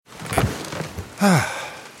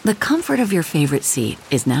The comfort of your favorite seat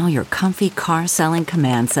is now your comfy car selling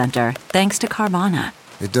command center, thanks to Carvana.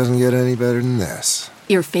 It doesn't get any better than this.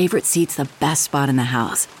 Your favorite seat's the best spot in the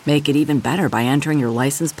house. Make it even better by entering your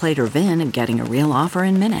license plate or VIN and getting a real offer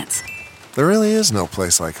in minutes. There really is no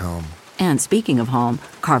place like home. And speaking of home,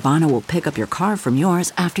 Carvana will pick up your car from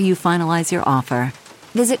yours after you finalize your offer.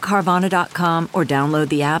 Visit Carvana.com or download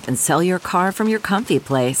the app and sell your car from your comfy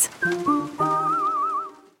place.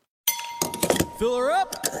 Fill her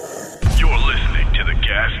up. You're listening to the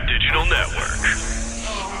Gas Digital Network.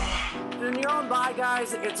 In your own Bye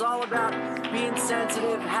Guys, it's all about being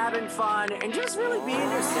sensitive, having fun, and just really being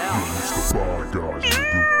yourself. It's the Bye Guys,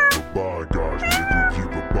 nigga. The Bye Guys, nigga. Keep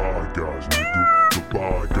the Bye Guys, nigga. The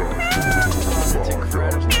Bye Guys, nigga. The Bye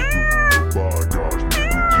Guys, nigga. The Bye Guys,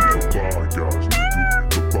 nigga. Keep the Bye Guys, nigga.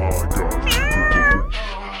 The Bye Guys, nigga. The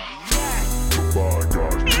Bye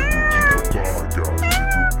Guys, nigga. Keep the Bye Guys, nigga.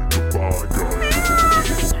 The Bye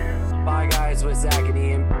Guys, nigga. Bye Guys with Zach and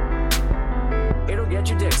Ian. It'll get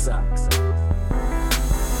your dick sucked.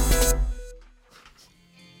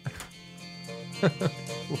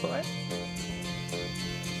 What?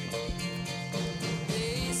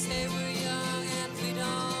 They say we're young and we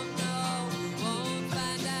don't know. We won't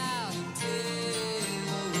find out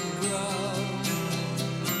until we grow.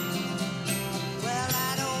 Well,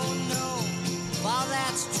 I don't know if all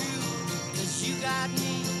that's true, 'cause you got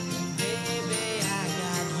me, baby, I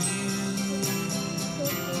got you.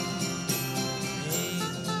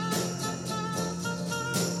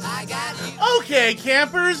 I got you. Okay,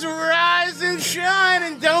 campers, rise and shine,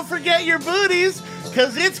 and don't forget your booties,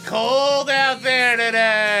 because it's cold out there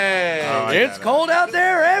today. Oh, It's cold out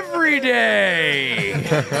there every day.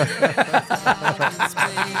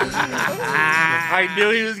 I knew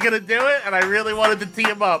he was going to do it, and I really wanted to tee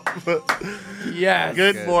him up. Yes.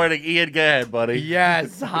 Good morning, Ian. Go ahead, buddy.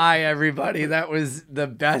 Yes. Hi, everybody. That was the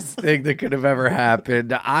best thing that could have ever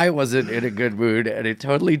happened. I wasn't in a good mood, and it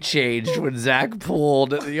totally changed when Zach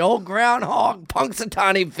pulled the old groundhog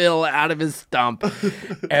Punxsutawney Phil out of his stump,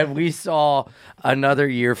 and we saw another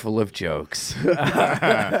year full of jokes.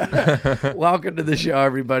 Welcome to the show,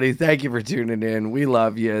 everybody. Thank you for tuning in. We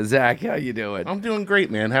love you. Zach, how you doing? I'm doing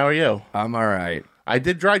great, man. How are you? I'm all right. I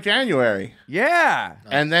did dry January. Yeah.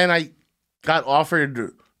 And then I got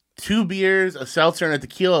offered 2 beers, a seltzer, and a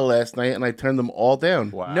tequila last night, and I turned them all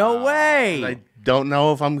down. Wow. No way. And I don't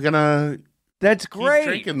know if I'm going to That's keep great.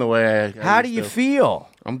 drinking the way I How do used you to. feel?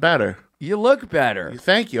 I'm better. You look better.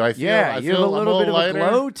 Thank you. I feel, Yeah, I you feel have a little bit of lighter. a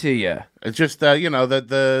glow to you. It's just,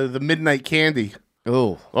 the midnight candy.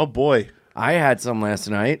 Oh. Oh, boy. I had some last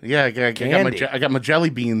night. Yeah, I got my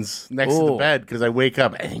jelly beans next to the Ooh. bed because I wake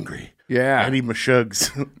up angry. Yeah. I need my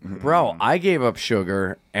shugs. Bro, I gave up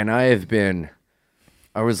sugar, and I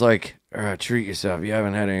was like, treat yourself. You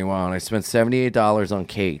haven't had any in a while. And I spent $78 on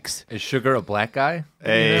cakes. Is sugar a black guy?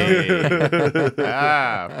 Hey. Put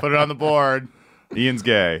it on the board. Ian's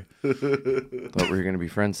gay. Thought we were going to be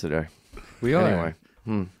friends today. We are. Anyway,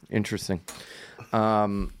 interesting.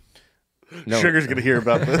 No. Sugar's going to hear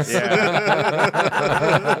about this.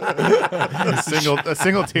 A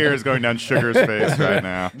single tear is going down Sugar's face right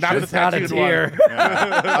now. Not Not a tear.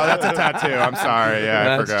 Yeah. Oh, that's a tattoo. I'm sorry. Yeah, I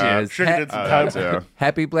That's forgot. jizz. Sugar did some Tattoo.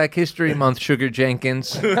 Happy Black History Month, Sugar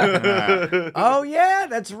Jenkins. Oh, yeah,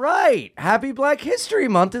 that's right. Happy Black History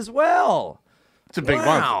Month as well. It's a big Wow.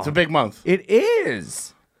 month. It's a big month. It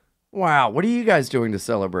is. Wow. What are you guys doing to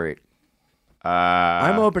celebrate?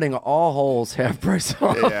 I'm opening all holes half price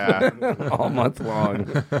off all month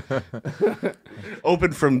long.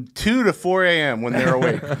 Open from 2 to 4 a.m. when they're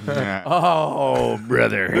awake. Yeah. Oh,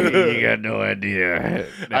 brother, you got no idea.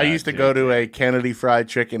 I used to go to a Kennedy Fried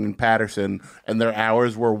Chicken in Patterson, and their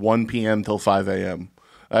hours were 1 p.m. till 5 a.m.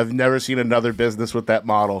 I've never seen another business with that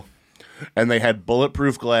model. And they had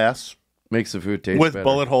bulletproof glass Makes the food taste with better.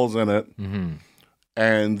 bullet holes in it. Mm-hmm.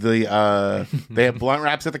 And they have blunt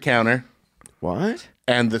wraps at the counter. What?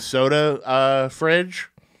 And the soda fridge,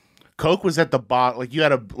 Coke was at the bottom. Like, you had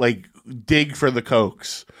to dig for the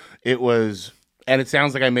Cokes. It was, and it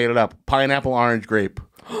sounds like I made it up, pineapple, orange, grape.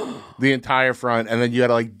 The entire front, and then you had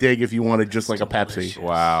to dig if you wanted just like a Pepsi.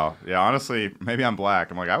 Wow. Yeah, honestly, maybe I'm black.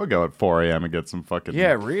 I'm like, I would go at 4 a.m. and get some fucking...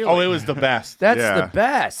 Yeah, really? Oh, it was the best. That's Yeah. the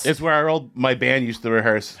best. It's where my band used to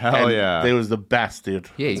rehearse. Hell and yeah. It was the best, dude.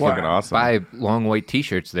 Yeah, you Fucking can awesome. buy long white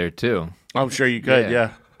T-shirts there too. I'm sure you could,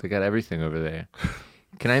 yeah. They got everything over there.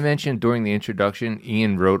 Can I mention during the introduction,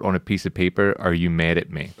 Ian wrote on a piece of paper, "Are you mad at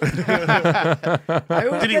me?"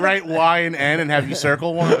 Did he write Y and N and have you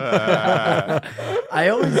circle one? I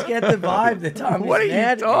always get the vibe that Tom What are is you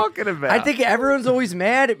mad at me. talking about? I think everyone's always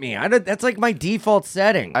mad at me. That's like my default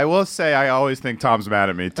setting. I will say I always think Tom's mad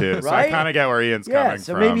at me too. So I Right? kind of get where Ian's Yeah, coming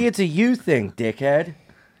so from. maybe it's a you thing, dickhead.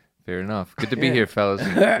 Fair enough. Good to be here, fellas.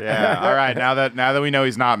 Yeah. All right. Now that we know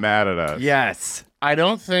he's not mad at us. Yes. I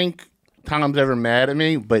don't think Tom's ever mad at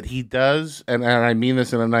me, but he does, and I mean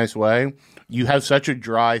this in a nice way. You have such a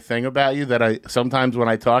dry thing about you that I sometimes when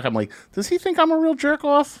I talk, I'm like, does he think I'm a real jerk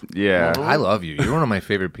off? Yeah. I love you. You're one of my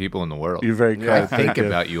favorite people in the world. You're very kind. I Thank think you.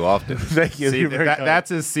 about you often. Thank you. See, You're very kind. that's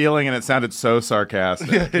his ceiling, and it sounded so sarcastic.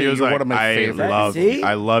 He was You're like, one of my I favorites. See?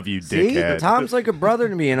 love you, See, dickhead. Tom's like a brother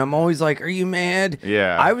to me, and I'm always like, "Are you mad?"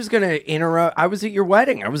 Yeah. I was gonna interrupt. I was at your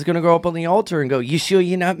wedding. I was gonna go up on the altar and go, "You sure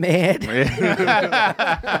you're not mad?"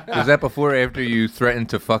 Was that before or after you threatened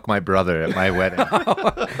to fuck my brother at my wedding?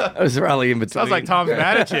 I was probably in between. Sounds like Tom's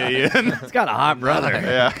mad at you, Ian. He's got a hot brother.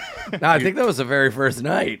 Yeah. No, I think that was the very first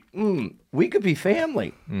night. We could be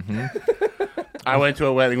family. I went to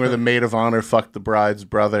a wedding where the maid of honor fucked the bride's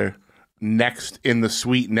brother in the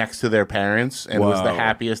suite next to their parents, and it was the Whoa.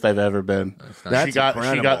 happiest I've ever been. That's She got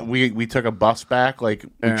incredible. we took a bus back, like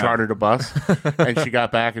we chartered a bus, and she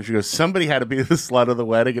got back and she goes, somebody had to be the slut of the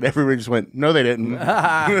wedding, and everybody just went, no, they didn't.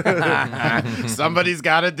 Somebody's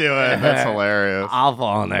got to do it. That's hilarious. I'll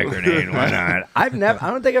fall on that grenade. Why not? I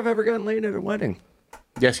don't think I've ever gotten laid at a wedding.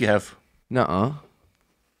 Yes, you have. Nuh-uh.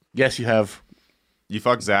 Yes, you have. You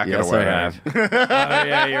fucked Zach at a Yes, I wedding. have. Oh,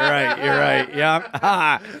 yeah, you're right. You're right.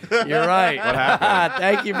 Yeah. You're right. What happened?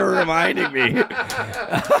 Thank you for reminding me.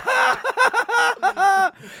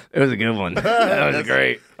 It was a good one. That was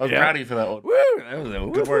great. I was proud of you for that one. Woo! That was a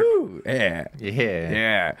Good work. woo. Yeah. Yeah.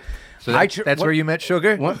 Yeah. So that's where you met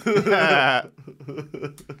Sugar? What?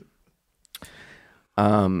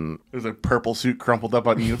 There's a purple suit crumpled up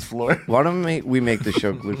on Ian's floor. Why don't we make the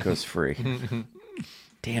show glucose free?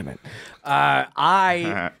 Damn it.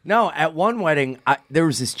 No, at one wedding, there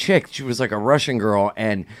was this chick. She was like a Russian girl,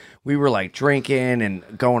 and we were like drinking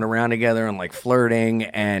and going around together and like flirting,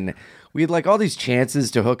 and we had like all these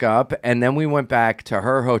chances to hook up, and then we went back to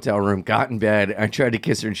her hotel room, got in bed. I tried to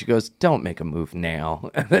kiss her, and she goes, "Don't make a move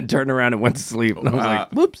now," and then turned around and went to sleep. And I was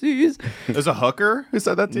like, "Whoopsies." There's a hooker who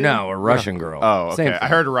said that to you? No, a Russian girl. Oh, okay. Same I thing.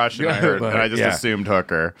 heard Russian. And I just Yeah. assumed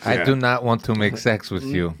hooker. I do not want to make sex with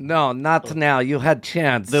you. No, not now. You had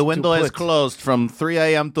chance. The window to is put- closed from 3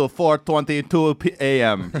 a.m. to 4:22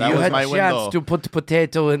 a.m. That you was had my chance window. to put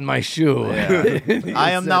potato in my shoe.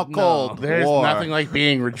 I am now said no. cold. There's War. nothing like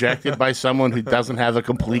being rejected by someone who doesn't have a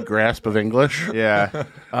complete grasp of English. Yeah.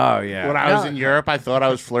 Oh yeah. When I was in Europe, I thought I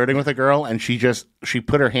was flirting with a girl, and she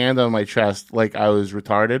put her hand on my chest like I was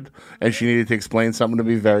retarded, and she needed to explain something to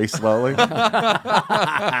me very slowly.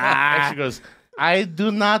 And she goes, "I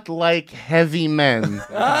do not like heavy men."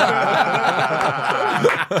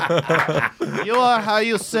 You are how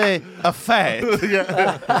you say a fat.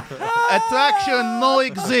 Attraction no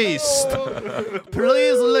exist.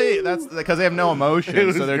 Please leave. That's because they have no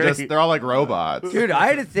emotion, so they're all like robots. Dude, I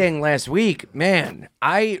had a thing last week. Man,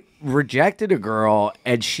 I rejected a girl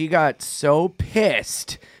and she got so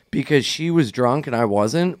pissed because she was drunk and I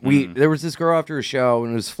wasn't. There was this girl after a show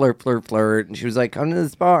and it was flirt, and she was like, "Come to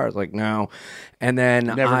this bar." I was like, "No." And then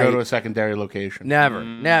Never go to a secondary location. never.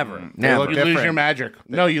 You lose your magic.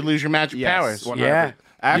 No, you lose your magic powers. 100%. Yeah.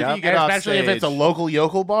 After you get off especially if it's a stage- local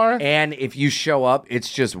yokel bar. And if you show up,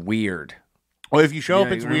 it's just weird. Or if you show up,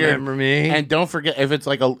 Yeah, it's you weird. remember me? And don't forget, if it's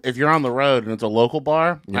like if you're on the road and it's a local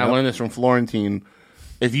bar, I learned this from Florentine.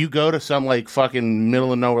 If you go to some like fucking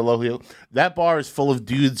middle of nowhere local, that bar is full of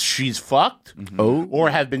dudes she's fucked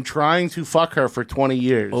or have been trying to fuck her for 20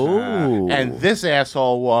 years. Oh. And this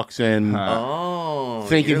asshole walks in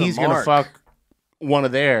thinking he's going to fuck one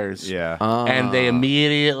of theirs. Yeah. And they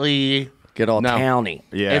immediately Get all No. towny.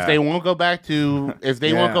 Yeah. If they won't go back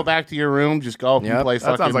to your room, just go up and Yep. play that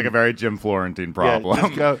fucking. sounds like a very Jim Florentine problem. Yeah,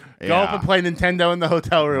 just go up Yeah. and play Nintendo in the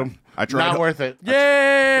hotel room. I tried Not to- worth it.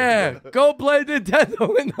 Yeah, go play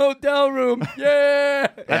Nintendo in the hotel room. Yeah,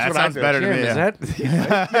 That what I sounds do. better to Jim, me. is that?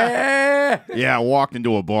 yeah. Yeah, I walked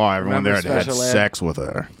into a bar. Everyone Remember there had Special Ed? sex with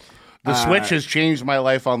her. The Switch has changed my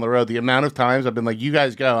life on the road. The amount of times I've been like, "You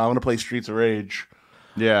guys go. I want to play Streets of Rage."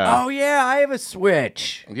 Yeah. Oh yeah, I have a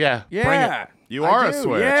Switch. Yeah, bring Yeah, it. You I are a do,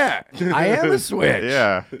 Switch. Yeah, I am a Switch.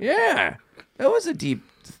 Yeah. yeah. That was a deep,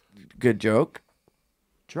 good joke.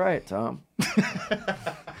 Try it, Tom.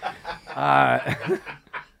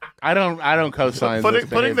 I don't co-sign. Putting this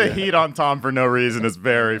the behavior. heat on Tom for no reason is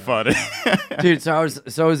very funny. Dude, so I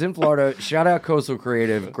was in Florida. Shout out Coastal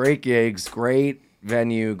Creative. Great gigs, great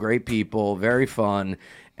venue, great people, very fun.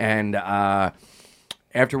 And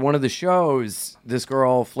after one of the shows, this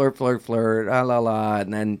girl flirt,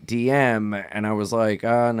 and then DM, and I was like,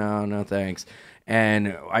 oh, no, thanks.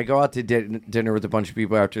 And I go out to dinner with a bunch of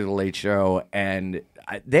people after the late show, and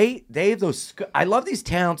they have those. I love these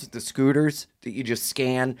towns with the scooters that you just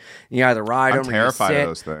scan. You either ride them or you terrified sit. of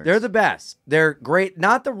those things. They're the best. They're great.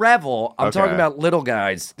 Not the Revel. I'm Okay. talking about little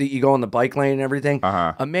guys that you go on the bike lane and everything.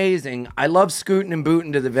 Amazing. I love scooting and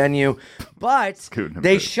booting to the venue, but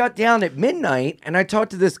they shut down at midnight. And I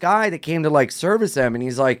talked to this guy that came to like service them, and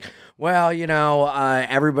he's like, well, you know,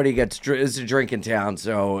 everybody it's a drinking town,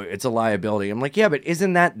 so it's a liability. I'm like, yeah, but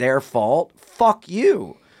isn't that their fault? Fuck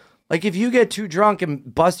you. Like, if you get too drunk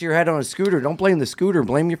and bust your head on a scooter, don't blame the scooter,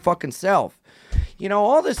 blame your fucking self. You know,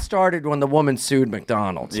 all this started when the woman sued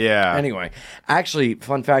McDonald's. Yeah. Anyway, actually,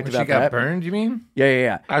 fun fact When about she got that. burned, you mean?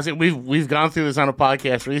 Yeah. I said we've gone through this on a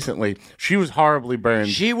podcast recently. She was horribly burned.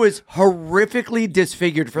 She was horrifically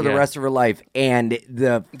disfigured for the Yeah. rest of her life, and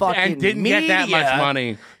the fucking and didn't media get that much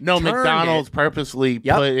money. No, turned McDonald's it. purposely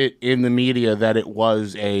put it in the media that it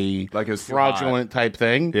was a Like it was too fraudulent type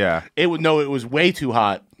thing. Yeah. It was way too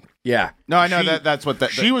hot. Yeah. No, I know that's what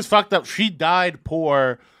that. She was fucked up. She died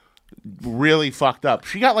poor, really fucked up.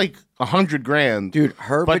 She got like $100,000, Dude,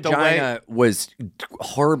 her but vagina was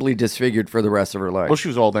horribly disfigured for the rest of her life. Well, she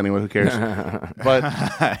was old anyway. Who cares? But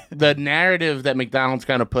the narrative that McDonald's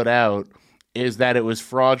kind of put out is that it was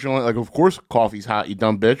fraudulent. Like, of course, coffee's hot, you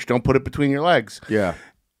dumb bitch. Don't put it between your legs. Yeah.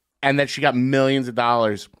 And that she got millions of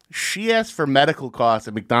dollars. She asked for medical costs,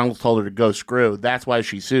 and McDonald's told her to go screw. That's why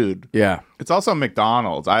she sued. Yeah. It's also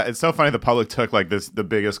McDonald's. It's so funny the public took like the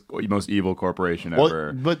biggest, most evil corporation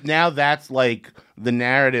ever. Well, but now that's like the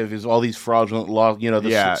narrative is all these fraudulent laws, you know,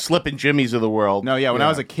 the slipping Jimmies of the world. No, when I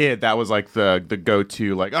was a kid, that was like the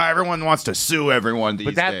go-to, like, oh, everyone wants to sue everyone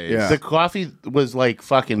these days. The coffee was like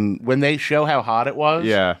fucking, when they show how hot it was,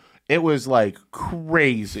 it was like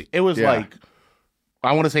crazy. It was like,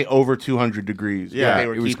 I want to say over 200 degrees. Yeah, they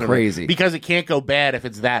were it was keeping crazy. Because it can't go bad if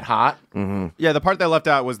it's that hot. Mm-hmm. Yeah, the part they left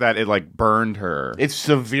out was that it like burned her. It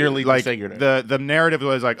severely like disfigured her. the narrative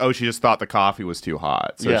was like, oh, she just thought the coffee was too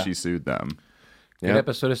hot, so Yeah. she sued them. Good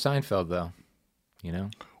episode of Seinfeld, though. You know?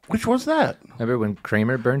 Which was that? Remember when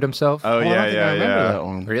Kramer burned himself? Oh, I yeah, don't think I remember yeah. that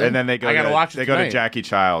one. Really? And then they go. I gotta to, watch it They go to tonight. Jackie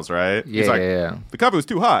Childs, right? Yeah, He's like, yeah. the coffee was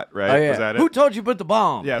too hot, right? Oh, yeah. Was that it? Who told you to put the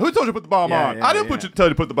bomb? Yeah, who told you to put the bomb Yeah, on? yeah, I didn't tell you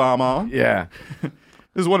to put the bomb on. Yeah.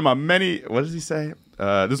 This is one of my many. What does he say?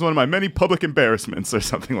 This is one of my many public embarrassments, or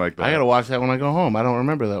something like that. I gotta watch that when I go home. I don't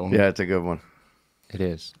remember that one. Yeah, it's a good one. It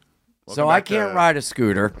is. So I can't ride a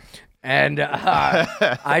scooter, and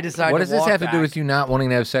I decided. What does to this walk have to back. do with you not wanting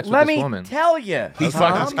to have sex Let with this me woman? tell you. He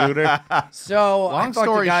fucking scooter. So Long I fucked a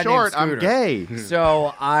story guy named short, I'm Scooter. gay.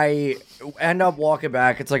 So I end up walking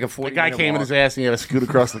back. It's like a 40 The guy came in his ass and he had to scoot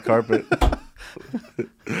across the carpet.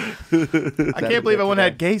 I can't believe I wouldn't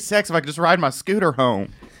have had gay sex if I could just ride my scooter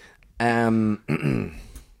home. Why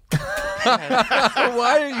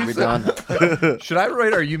are you we done? Should I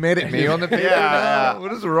write, are you mad at me on the paper? Yeah.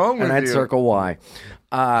 What is wrong with And I'd you? circle Y.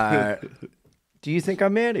 Do you think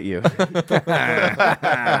I'm mad at you?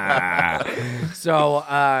 So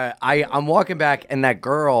I'm walking back, and that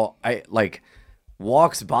girl,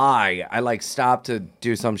 walks by. I stop to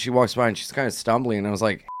do something. She walks by, and she's kind of stumbling, and I was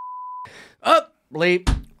like, "Up,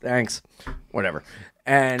 bleep, thanks, whatever."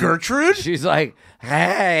 And Gertrude? she's like,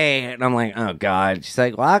 "Hey," and I'm like, "Oh God." She's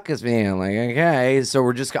like, "Walk with me." I'm like, "Okay."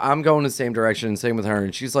 So I'm going the same direction, same with her,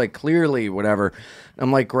 and she's like, "Clearly, whatever."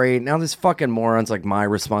 I'm like, "Great." Now this fucking moron's like my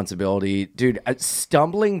responsibility, dude.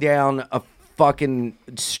 Stumbling down a fucking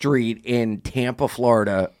street in Tampa,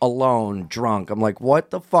 Florida, alone, drunk. I'm like, "What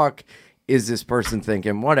the fuck is this person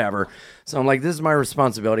thinking?" Whatever. So I'm like, this is my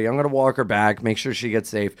responsibility. I'm going to walk her back, make sure she gets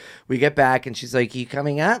safe. We get back, and she's like, "You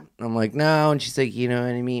coming up?" I'm like, "No." And she's like, "You know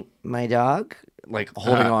what I mean? My dog?" Like,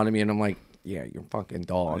 holding on to me, and I'm like, "Yeah, your fucking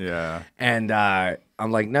dog." Yeah. And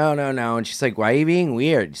I'm like, no. And she's like, "Why are you being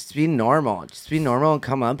weird? Just be normal. Just be normal and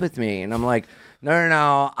come up with me." And I'm like,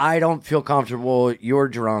 No. I don't feel comfortable. You're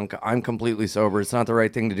drunk. I'm completely sober. It's not the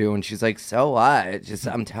right thing to do. And she's like, "So what? Just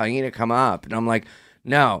I'm telling you to come up." And I'm like,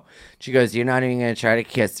 "No." She goes, "You're not even going to try to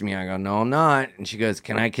kiss me." I go, "No, I'm not." And she goes,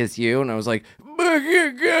 "Can I kiss you?" And I was like,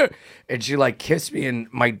 and she like kissed me, and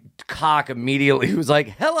my cock immediately was like,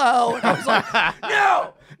 "Hello." And I was like,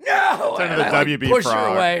 No. Turn And into the I, WB pushed her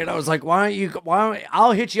frog. away, and I was like, "Why don't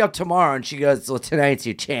I'll hit you up tomorrow." And she goes, "Well, tonight's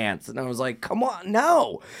your chance." And I was like, "Come on,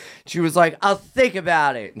 no." She was like, "I'll think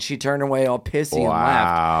about it." And she turned away all pissy and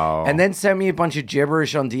Wow. left. And then sent me a bunch of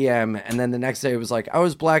gibberish on DM. And then the next day it was like, "I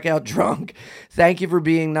was blackout drunk. Thank you for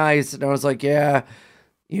being nice." And I was like, "Yeah,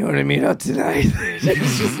 you want to meet up tonight?"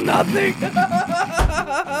 It's just nothing.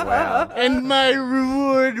 And my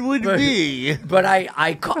reward would be. But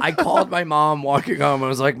I called my mom walking home. I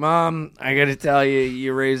was like, Mom, I got to tell you,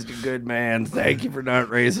 you raised a good man. Thank you for not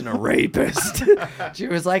raising a rapist. She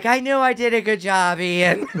was like, I knew I did a good job,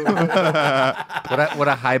 Ian. What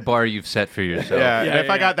a high bar you've set for yourself. Yeah, and if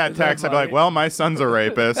I got that text, I'd be like, well, my son's a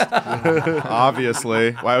rapist.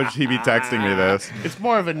 Obviously. Why would he be texting me this? It's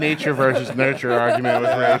more of a nature versus nurture argument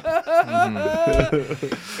with rape.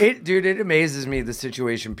 It amazes me the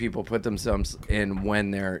situation people put themselves in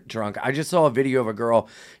when they're drunk. I just saw a video of a girl.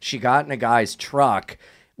 She got in a guy's truck,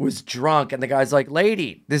 was drunk, and the guy's like,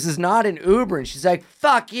 lady, this is not an Uber. And she's like,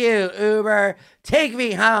 fuck you, Uber. Take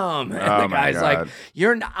me home. And the guy's like,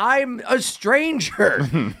 I'm a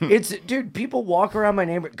stranger. Dude, people walk around my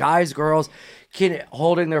neighborhood, guys, girls,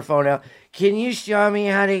 holding their phone out. Can you show me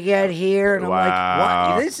how to get here? And I'm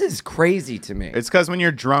like, what? This is crazy to me. It's because when you're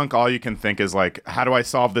drunk, all you can think is like, how do I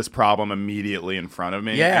solve this problem immediately in front of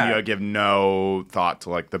me? Yeah. And you give no thought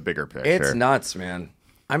to like the bigger picture. It's nuts, man.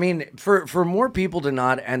 I mean, for more people to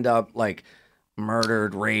not end up like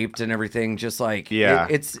murdered, raped, and everything, just like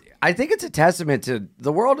it's. I think it's a testament to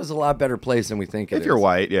the world is a lot better place than we think it is. If you're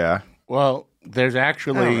white, yeah. Well, there's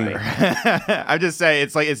actually. I just say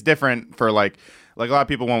it's different for like a lot of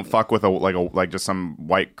people won't fuck with a just some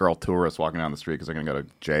white girl tourist walking down the street because they're gonna go to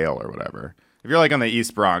jail or whatever. If you're like on the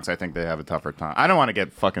East Bronx, I think they have a tougher time. I don't want to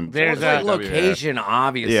get fucking. There's like location,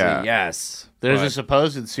 obviously. Yeah. Yes. There's a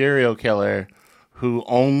supposed serial killer who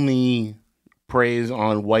only preys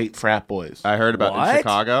on white frat boys. I heard about in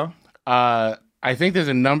Chicago. I think there's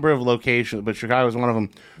a number of locations, but Chicago is one of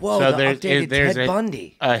them. Whoa, so there's Ted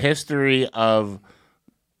Bundy. A history of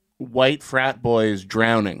white frat boys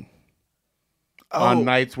drowning on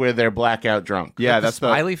nights where they're blackout drunk. Yeah, that's the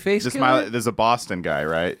smiley face killer? There's a Boston guy,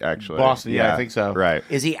 right? Actually, Boston. Yeah, I think so. Right.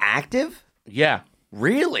 Is he active? Yeah.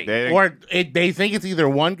 Really? They think it's either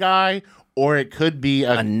one guy or it could be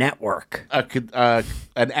a network, an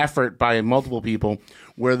effort by multiple people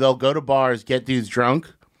where they'll go to bars, get dudes drunk,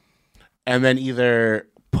 and then either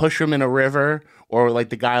push them in a river or like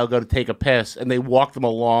the guy will go to take a piss and they walk them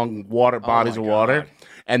along bodies of water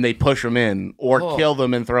and they push them in or kill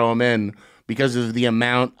them and throw them in because of the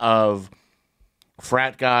amount of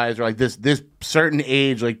frat guys or like this certain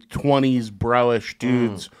age, like 20s bro-ish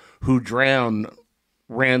dudes who drown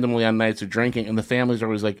randomly on nights of drinking, and the families are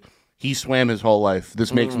always like, he swam his whole life.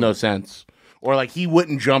 This makes no sense. Or like he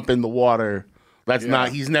wouldn't jump in the water.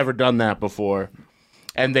 He's never done that before.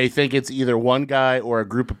 And they think it's either one guy or a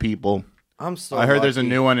group of people. I heard there's a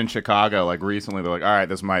new one in Chicago. Like recently, they're like, all right,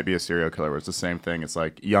 this might be a serial killer. It's the same thing. It's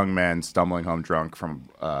like young men stumbling home drunk from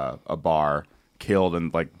a bar, killed in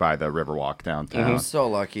like by the Riverwalk downtown. I'm so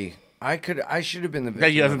lucky. I should have been the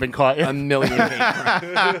victim. You haven't been caught yet? A million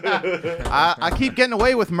I keep getting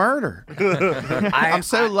away with murder. I'm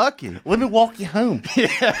so lucky. Let me walk you home.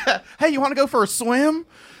 Yeah. Hey, you want to go for a swim?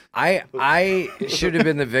 I should have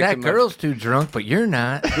been the victim. That girl's too drunk, but you're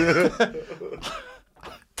not.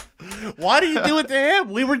 Why do you do it to him?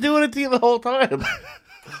 We were doing it to you the whole time.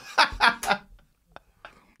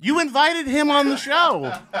 You invited him on the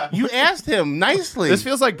show. You asked him nicely. This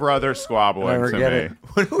feels like brother squabbling to me.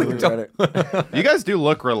 What are we talking? You guys do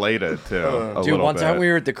look related too. Dude, one time we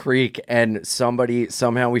were at the creek and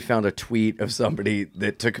somehow we found a tweet of somebody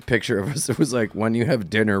that took a picture of us. It was like, when you have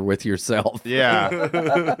dinner with yourself.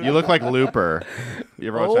 Yeah. You look like Looper. You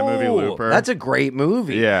ever watch that movie Looper? That's a great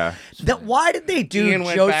movie. Yeah. Why did they do Ian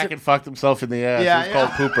went back and fucked himself in the ass. Yeah, It's called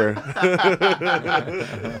Pooper.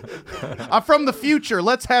 I'm from the future.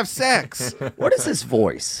 Let's have sex. What is this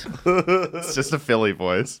voice? It's just a Philly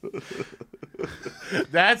voice.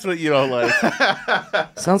 That's what you don't like.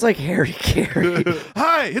 Sounds like Harry Carey.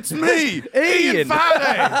 Hi, it's me, Ian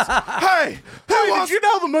Fridays. Hey, Did you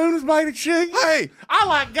know the moon is made of cheese? Hey, I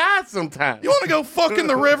like God sometimes. you want to go fuck in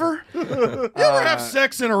the river? You ever have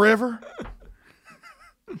sex in a river?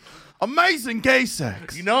 Amazing gay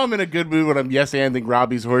sex. You know I'm in a good mood when I'm yes-anding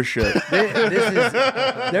Robbie's horse shit.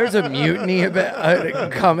 There's a mutiny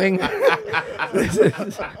coming.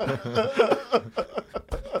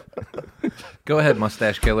 Go ahead,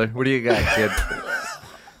 mustache killer. What do you got, kid?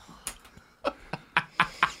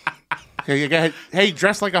 Hey,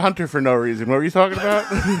 dress like a hunter for no reason. What were you talking about?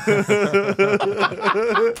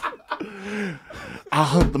 I'll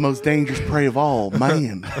hunt the most dangerous prey of all,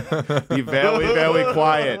 man. Be very, very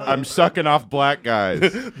quiet. I'm sucking off black guys.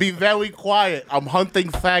 Be very quiet. I'm hunting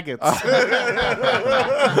faggots.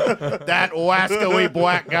 That wascally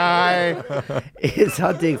black guy. It's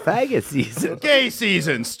hunting faggot season. Gay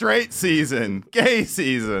season. Straight season. Gay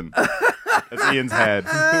season. That's Ian's head.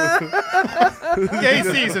 Gay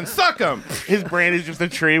season. Suck him. His brain is just a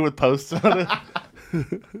tree with posts on it.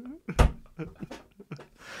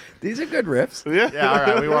 These are good riffs. Yeah, all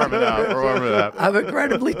right, we warm it up. We're warming it up. I'm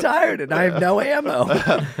incredibly tired and I have no ammo.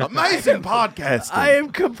 Amazing podcasting. I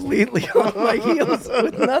am completely on my heels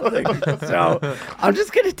with nothing. So I'm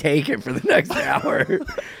just going to take it for the next hour.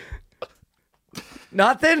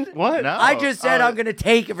 Nothing? What? No. I just said I'm going to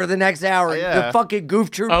take it for the next hour. yeah. The fucking goof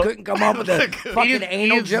troop couldn't come up with a fucking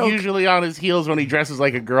anal He's joke. usually on his heels when he dresses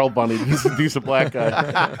like a girl bunny to seduce a black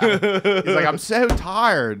guy. He's like, I'm so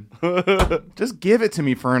tired. Just give it to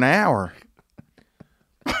me for an hour.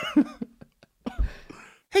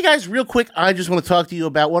 Hey guys, real quick, I just want to talk to you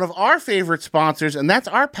about one of our favorite sponsors, and that's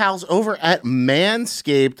our pals over at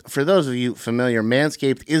Manscaped. For those of you familiar,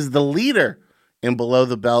 Manscaped is the leader in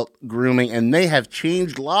below-the-belt grooming, and they have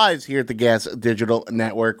changed lives here at the Gas Digital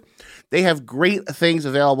Network. They have great things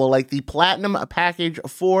available like the Platinum Package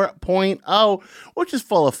 4.0, which is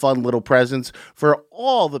full of fun little presents for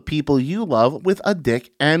all the people you love with a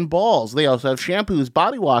dick and balls. They also have shampoos,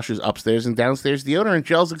 body washes, upstairs and downstairs, deodorant,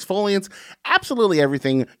 gels, exfoliants, absolutely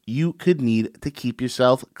everything you could need to keep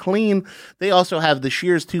yourself clean. They also have the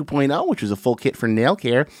Shears 2.0, which is a full kit for nail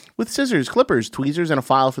care with scissors, clippers, tweezers, and a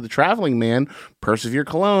file for the traveling man, Persevere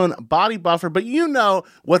Cologne, body buffer, but you know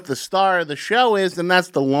what the star of the show is, and that's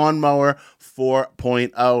the Lawnmower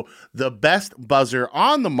 4.0, the best buzzer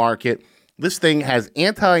on the market. This thing has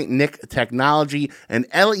anti-nick technology, an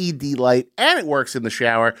LED light, and it works in the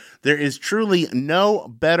shower. There is truly no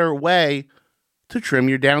better way to trim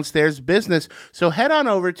your downstairs business. So head on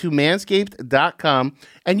over to manscaped.com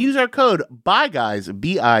and use our code BYGUYS,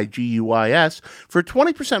 BIGUYS, for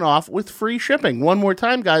 20% off with free shipping. One more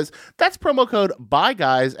time, guys, that's promo code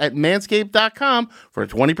BYGUYS at manscaped.com for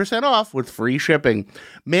 20% off with free shipping.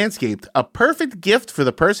 Manscaped, a perfect gift for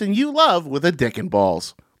the person you love with a dick and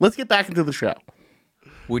balls. Let's get back into the show.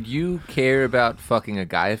 Would you care about fucking a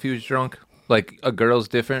guy if he was drunk? Like, a girl's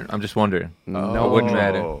different? I'm just wondering. No, it wouldn't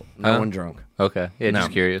matter. No Huh? one drunk. Okay. Yeah, No.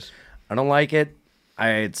 just curious. I don't like it.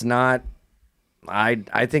 It's not. I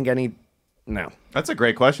think any. No. That's a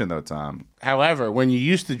great question, though, Tom. However, when you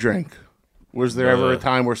used to drink, was there ever a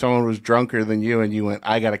time where someone was drunker than you and you went,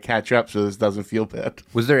 I got to catch up so this doesn't feel bad?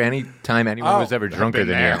 Was there any time anyone was ever drunker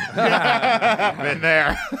than you? Been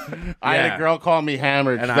there. I had a girl call me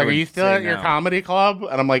hammered. And She's I like, are would you still say at your no. comedy club?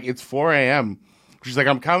 And I'm like, it's 4 a.m. She's like,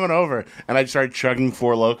 I'm coming over. And I started chugging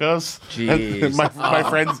Four Locos. Jeez. And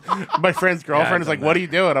my friend's girlfriend is like, what are you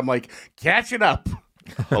doing? I'm like, catching up.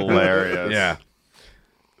 Hilarious. Yeah.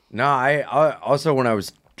 No, I also when I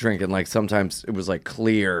was drinking, like sometimes it was like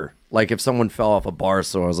clear. Like if someone fell off a bar,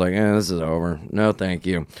 so I was like, this is over. No, thank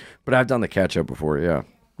you. But I've done the catch up before. Yeah.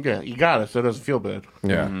 Yeah, you got it, so it doesn't feel bad.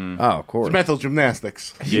 Yeah. Oh, of course. It's mental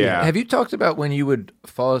gymnastics. Yeah. Have you talked about when you would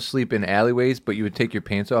fall asleep in alleyways, but you would take your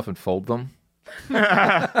pants off and fold them?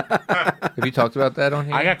 Have you talked about that on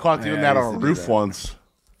here? I got caught doing that on a roof once.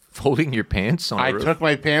 Folding your pants on I a roof? took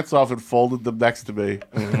my pants off and folded them next to me.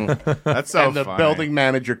 That's so And the funny. building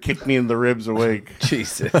manager kicked me in the ribs awake.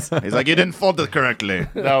 Jesus. He's like, you didn't fold it correctly.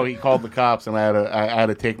 No, he called the cops, and I had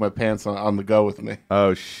to take my pants on the go with me.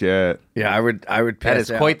 Oh, shit. Yeah, I would That pass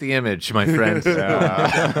is out. quite the image, my friend.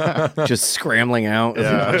 Just scrambling out with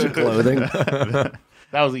a bunch of clothing.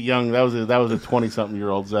 That was a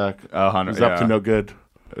 20-something-year-old Zach. Oh, He 100. was up to no good.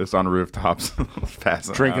 It's on rooftops.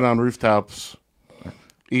 Passing Drinking out. on rooftops.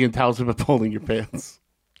 Ian, tell us about folding your pants.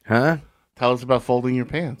 Huh? Tell us about folding your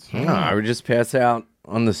pants. No, I would just pass out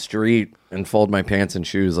on the street and fold my pants and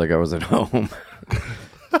shoes like I was at home.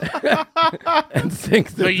 And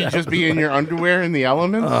think that So you just be in your underwear in the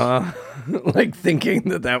elements? like thinking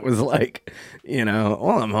that was like, well,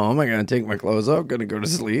 I'm home. I gotta take my clothes off. Gonna go to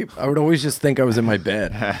sleep. I would always just think I was in my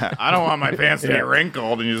bed, I don't want my pants to get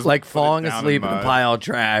wrinkled and you just like put it falling down asleep in a mud. pile of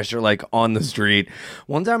trash or like on the street.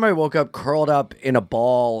 One time I woke up curled up in a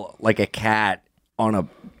ball like a cat on a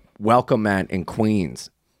welcome mat in Queens.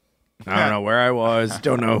 I don't know where I was.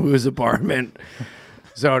 Don't know whose apartment.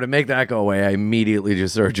 So to make that go away, I immediately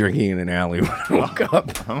just started drinking in an alley when I woke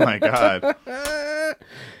up. Oh my god.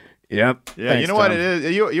 Yep. Yeah, Thanks, you know what Tom. it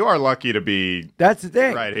is? You are lucky to be That's the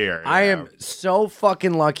thing. right here. I yeah. am so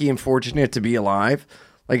fucking lucky and fortunate to be alive.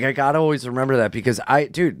 Like I gotta always remember that because I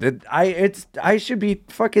should be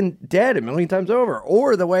fucking dead a million times over.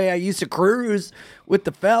 Or the way I used to cruise with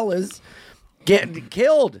the fellas, getting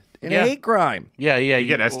killed in a hate crime. Yeah. You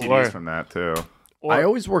get STDs from that too. I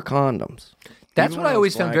always wore condoms. That's Even what when I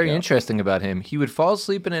always was found very blackout. interesting about him. He would fall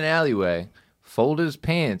asleep in an alleyway, fold his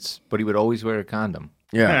pants, but he would always wear a condom.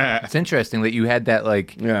 Yeah. It's interesting that you had that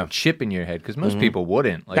like Yeah. chip in your head because most people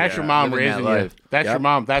wouldn't. Like, That's your mom living raising that you. life. That's your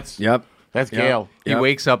mom. That's Yep. That's Gail. He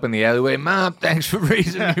wakes up in the alleyway. Mom, thanks for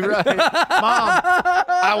raising me right. Mom,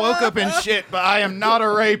 I woke up in shit, but I am not a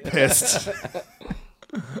rapist.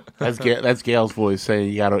 That's Gail's voice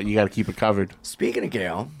saying you gotta keep it covered. Speaking of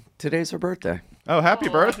Gail, today's her birthday. Oh, happy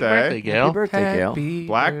birthday. Birthday, Gail. Happy birthday, Gail.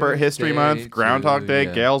 Blackbird History Month, Groundhog Day,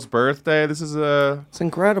 Gail's birthday. This is a It's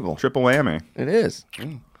incredible. triple whammy. It is.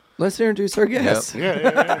 Let's introduce our guest.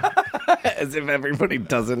 Yeah. As if everybody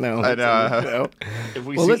doesn't know. I know. If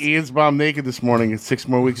we Well, see Ian's mom naked this morning, it's 6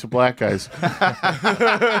 more weeks of Black Guys.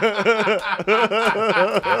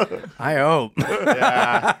 I hope.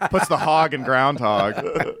 Yeah. Puts the hog in groundhog.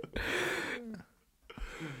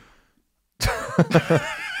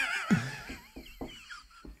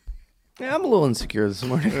 Yeah, I'm a little insecure this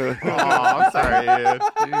morning. Oh, I'm sorry, Ian.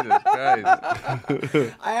 Jesus Christ.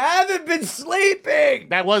 I haven't been sleeping.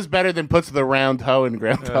 That was better than puts the round hoe in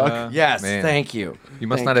groundhog. Yes, Man. thank you. You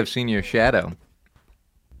must Thank not have seen your shadow.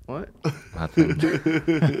 What?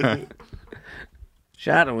 Nothing.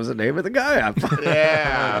 Shadow was the name of the guy.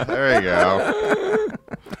 Yeah, there you go.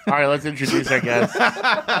 All right, let's introduce our guest.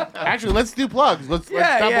 Actually, let's do plugs. Let's double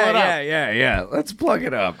it up. Yeah. Let's plug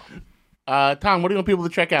it up. Tom, what do you want people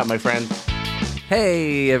to check out, my friend?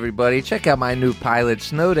 Hey, everybody. Check out my new pilot,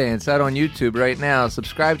 Snowdance, out on YouTube right now.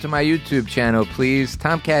 Subscribe to my YouTube channel, please.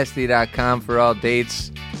 TomCassidy.com for all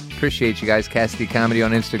dates. Appreciate you guys. Cassidy Comedy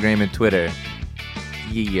on Instagram and Twitter.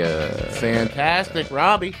 Yeah. Fantastic,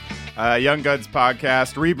 Robbie. Young Guns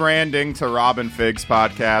podcast, rebranding to Robin Figs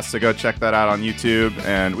podcast. So go check that out on YouTube.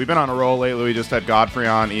 And we've been on a roll lately. We just had Godfrey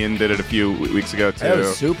on. Ian did it a few weeks ago, too. That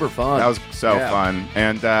was super fun. That was so fun.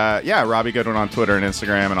 And Robbie Goodwin on Twitter and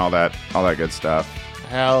Instagram and all that good stuff.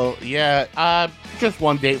 Hell yeah. Just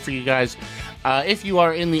one date for you guys. If you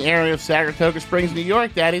are in the area of Saratoga Springs, New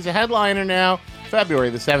York, Daddy's a headliner now. February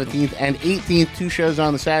the 17th and 18th, 2 shows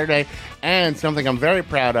on the Saturday. And something I'm very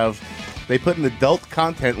proud of, they put an adult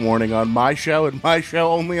content warning on my show and my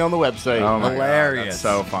show only on the website. Oh my Hilarious. God, that's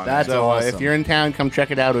so fun. That's So awesome. if you're in town, come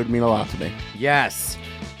check it out. It would mean a lot to me. Yes.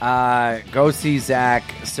 Go see Zach,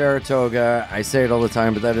 Saratoga. I say it all the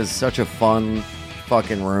time, but that is such a fun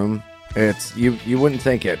fucking room. It's you wouldn't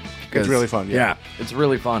think it. 'Cause- It's really fun, yeah. it's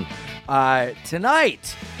really fun.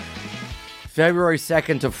 Tonight, February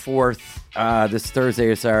 2nd to 4th, this Thursday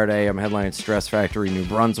or Saturday, I'm headlining Stress Factory, New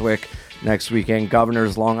Brunswick. Next weekend,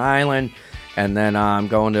 Governor's, Long Island. And then I'm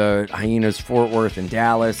going to Hyenas, Fort Worth, and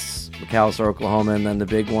Dallas, McAllister, Oklahoma. And then the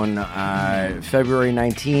big one, February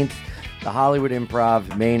 19th, the Hollywood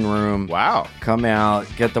Improv, main room. Wow. Come out,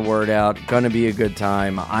 get the word out. Gonna be a good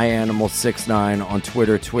time. iAnimal69 on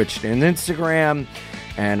Twitter, Twitch, and Instagram.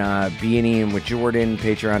 And B&Ian with Jordan,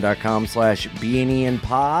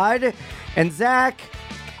 patreon.com/B&IanPod. And Zach,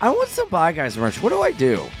 I want some Bye Guys merch. What do I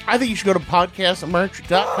do? I think you should go to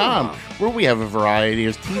podcastmerch.com, where we have a variety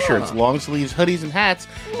of t-shirts, long sleeves, hoodies, and hats.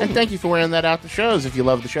 And thank you for wearing that out to shows if you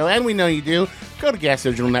love the show. And we know you do. Go to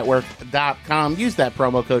gasdigitalnetwork.com, use that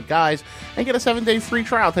promo code GUYS, and get a 7-day free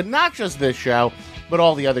trial to not just this show, but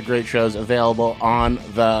all the other great shows available on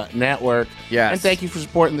the network. Yes. And thank you for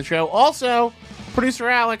supporting the show. Also, producer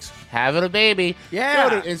Alex, having a baby. Yeah.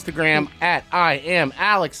 Go to Instagram at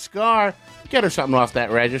 @IamAlexScar. Get her something off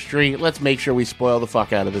that registry. Let's make sure we spoil the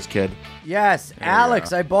fuck out of this kid. Yes,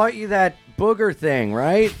 Alex, I bought you that booger thing,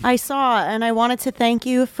 right? I saw, and I wanted to thank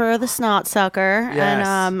you for the snot sucker. Yes.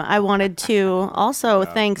 And I wanted to also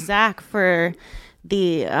thank Zach for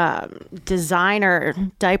the designer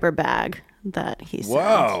diaper bag that he sent.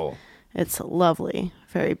 Whoa. It's a lovely,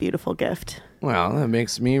 very beautiful gift. Well, that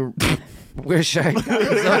makes me wish I got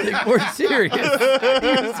something more serious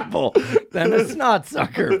and usable than a snot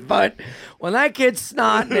sucker. But when that kid's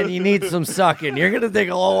snotting and you need some sucking, you're going to think,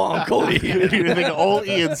 oh, Uncle Ian. You're going to think old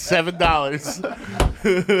Ian's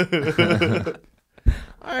 $7.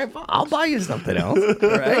 All right, I'll buy you something else. All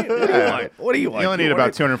right? What do you want? You only need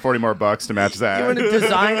about 240 more bucks to match that. You want a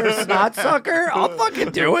designer snot sucker? I'll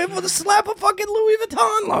fucking do it with a slap a fucking Louis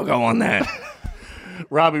Vuitton logo on that.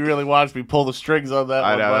 Robbie really watched me pull the strings on that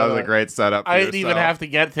I one, know, by that the was a way. great setup. I didn't even have to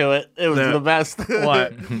get to it. It was the best.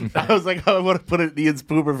 What? I was like, oh, I want to put it in Ian's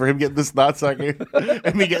pooper for him getting the snot sucker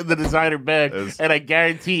and me getting the designer bag. And I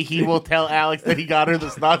guarantee he will tell Alex that he got her the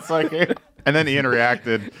snot sucker. And then Ian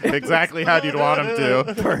reacted exactly how you'd want him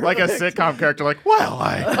to. Like a sitcom character, like, well,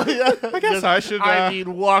 I guess I should. I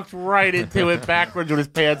mean, walked right into it backwards with his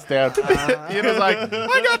pants down. Ian was like,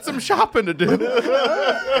 I got some shopping to do.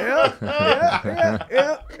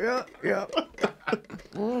 Yeah.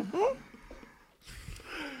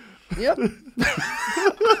 Yep.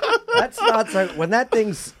 That's not so. When that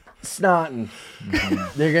thing's snotting,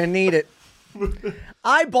 they're gonna need it.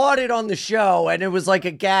 I bought it on the show, and it was like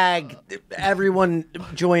a gag. Everyone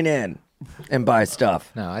join in. and buy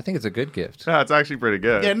stuff. No, I think it's a good gift. No, it's actually pretty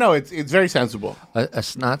good. Yeah, no, it's very sensible. A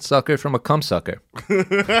snot sucker from a cum sucker.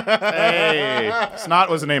 Hey, Snot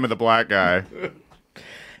was the name of the black guy. Are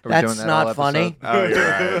we That's doing that not all funny. Oh, you're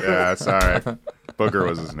right. Yeah, sorry. Booger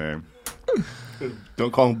was his name.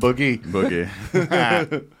 Don't call him Boogie. Boogie.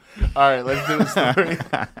 All right, let's do the story.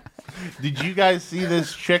 Did you guys see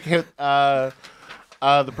this chick hit the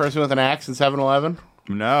person with an axe in 7-Eleven?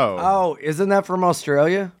 No. Oh, isn't that from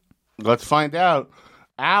Australia? Let's find out.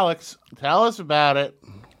 Alex, tell us about it.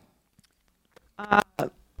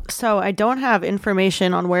 So I don't have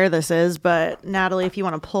information on where this is, but Natalie, if you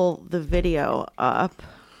want to pull the video up.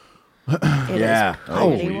 It is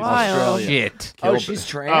pretty wild. Shit. Oh, she's Oh,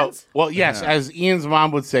 trans? well, yes, as Ian's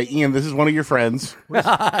mom would say, Ian, this is one of your friends. He's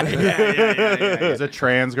a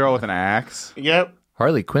trans girl with an axe. Yep.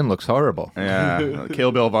 Harley Quinn looks horrible. Yeah.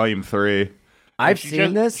 Kill Bill Volume 3. I've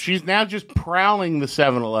seen this. She's now just prowling the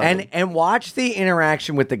 7-Eleven. And watch the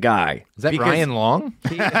interaction with the guy. Is that Ryan Long?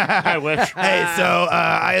 I wish. Hey, so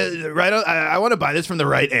I want to buy this from the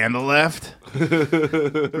right and the left.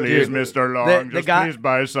 Please, Mr. Long, the just guy- please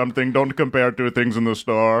buy something. Don't compare to things in the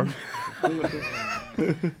store.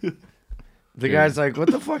 The guy's like, what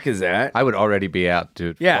the fuck is that? I would already be out,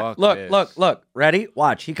 dude. Yeah, Fuck look. Ready?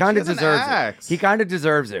 Watch. He kind of has an deserves axe. it. He kind of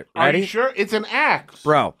deserves it. Are Ready? you sure? It's an axe.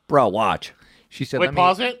 Bro, watch. She said, Wait, let me-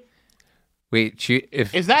 pause it. Wait,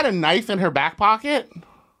 if Is that a knife in her back pocket?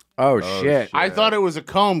 Oh, shit. I thought it was a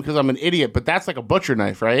comb because I'm an idiot, but that's like a butcher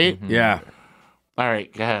knife, right? Yeah. All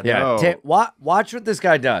right, go ahead. Yeah. Oh. Watch what this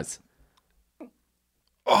guy does.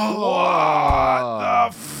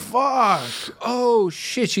 What the fuck? Oh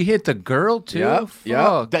shit! She hit the girl too. Yep,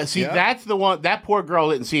 Fuck. That's the one. That poor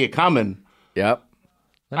girl didn't see it coming. Yep.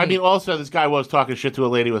 I mean, also, this guy was talking shit to a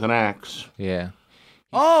lady with an axe. Yeah.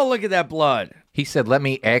 Oh, look at that blood. He said, "Let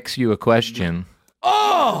me ask you a question."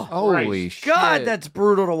 Oh, Holy shit! God, that's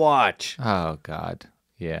brutal to watch. Oh God.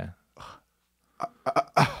 Yeah.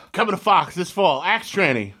 Coming to Fox this fall. Axe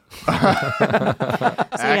tranny. So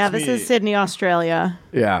yeah, this is Sydney, Australia.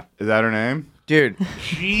 Yeah. Is that her name? Dude,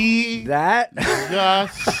 Jesus that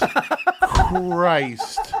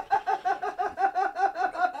Christ.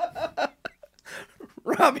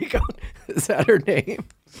 Robbie, is that her name?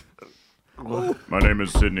 My name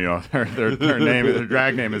is Sydney. Her name, her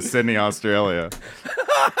drag name is Sydney, Australia.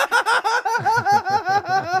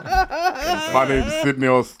 My name's Sydney,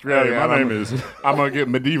 Australia. Hey, my name is. I'm going to get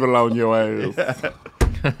medieval on your ass.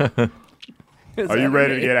 Are you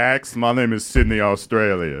ready to get axed? My name is Sydney,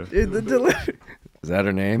 Australia. Dude, is that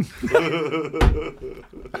her name?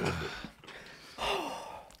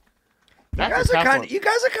 You guys are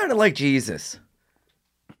kind of like Jesus.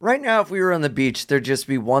 Right now, if we were on the beach, there'd just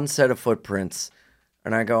be one set of footprints,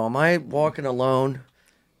 and I go, "Am I walking alone?"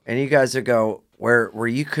 And you guys would go, "Where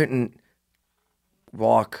you couldn't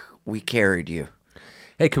walk, we carried you."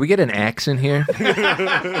 Hey, can we get an axe in here?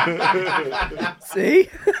 See,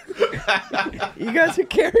 you guys are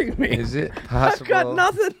carrying me. Is it possible? I've got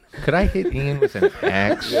nothing. Could I hit Ian with an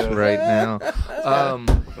axe right now?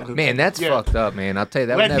 Man, that's fucked up, man. I'll tell you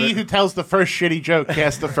that. Let would never... he who tells the first shitty joke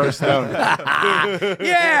cast the first stone. Yeah,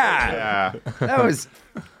 that was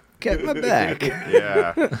get my back.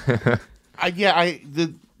 Yeah.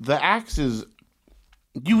 The axe is.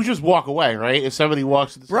 You would just walk away, right? If somebody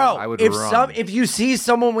walks to the Bro, I would if run. if you see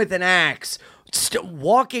someone with an axe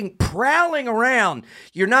walking, prowling around,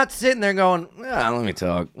 you're not sitting there going, let me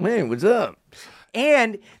talk. Hey, what's up?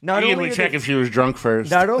 And not Ian only would check if she was drunk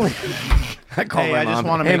first. not only I call Hey, my I just mom.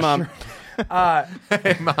 wanna Hey, make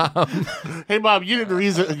mom. Hey, Mom, you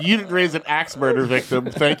didn't raise an axe murder victim.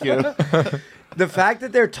 Thank you. The fact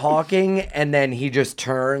that they're talking and then he just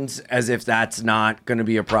turns as if that's not going to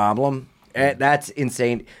be a problem, that's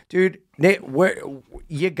insane. Dude,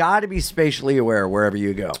 you got to be spatially aware wherever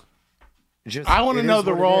you go. I want to It know is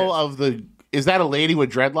the what it role is. of the. Is that a lady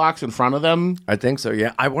with dreadlocks in front of them? I think so,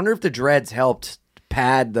 yeah. I wonder if the dreads helped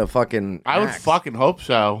pad the fucking I would axe. fucking hope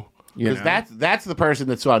so. You Because know? that's the person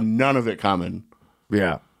that saw none of it coming.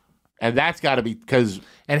 Yeah. And that's got to be because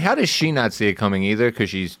And how does she not see it coming either? Because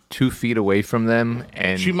she's 2 feet away from them,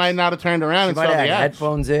 and she might not have turned around She and might saw have the had axe.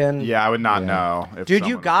 headphones in. Yeah, I would not know. If Dude, you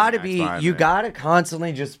someone was gotta next be, behind you me. gotta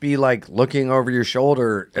constantly just be like looking over your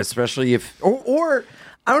shoulder, especially if, or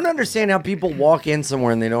I don't understand how people walk in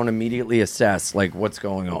somewhere and they don't immediately assess like what's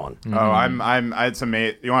going on. Oh, it's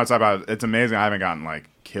amazing. You want to talk about? It's amazing. I haven't gotten like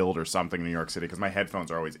killed or something in New York City because my headphones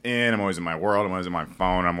are always in. I'm always in my world. I'm always in my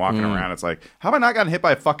phone. I'm walking around. It's like, how have I not gotten hit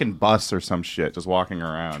by a fucking bus or some shit just walking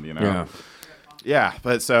around? You know? Yeah. Yeah,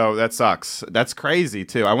 but so that sucks. That's crazy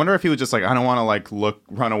too. I wonder if he was just like, I don't want to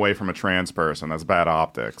run away from a trans person. That's bad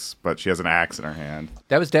optics. But she has an axe in her hand.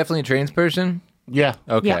 That was definitely a trans person? Yeah.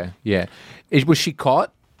 Okay. Yeah. Was she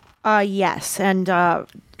caught? Yes, and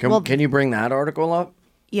Can you bring that article up?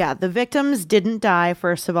 yeah, the victims didn't die.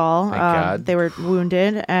 First of all, Thank God. they were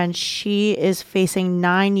wounded, and she is facing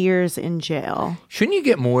 9 years in jail. Shouldn't you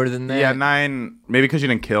get more than that? Yeah, 9. Maybe because she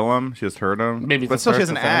didn't kill him, she just hurt him. Maybe but it's still, the she has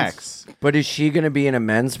an first offense. axe. But is she going to be in a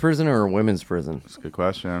men's prison or a women's prison? That's a good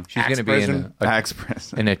question. She's going to be in axe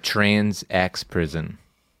prison. in a trans axe prison.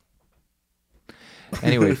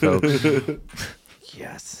 Anyway, folks.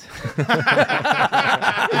 Yes.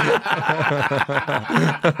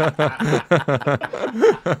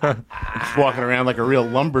 Just walking around like a real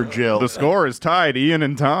lumberjill. The score is tied, Ian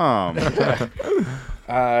and Tom.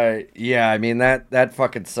 Yeah, I mean that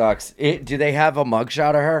fucking sucks. Do they have a mugshot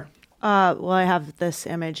of her? Well, I have this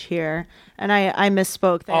image here, and I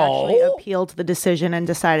misspoke. They actually appealed the decision and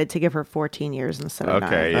decided to give her 14 years instead of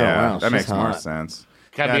 9. Okay, yeah, wow, that she's makes more hot. sense.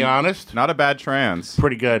 Can I be honest? Not a bad trans.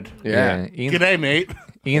 Pretty good. Yeah. Ian's, G'day, mate.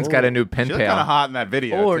 Ian's got a new pen She looked kind of pal. hot in that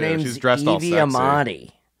video. Oh, her too. name's She's dressed all Evie sexy.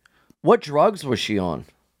 Amati. What drugs was she on?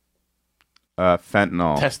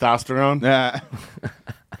 Fentanyl. Testosterone. Yeah.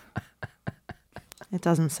 It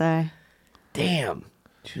doesn't say. Damn.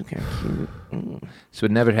 This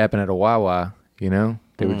would never happen at a Wawa, you know?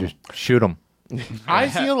 They would just shoot them. I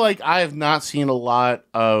feel like I have not seen a lot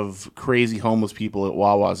of crazy homeless people at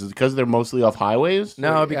Wawa's. Is it because they're mostly off highways?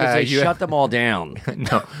 No, because they shut them all down.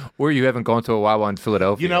 No. Or you haven't gone to a Wawa in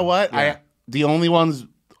Philadelphia. You know what? The only ones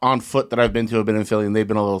on foot that I've been to have been in Philly, and they've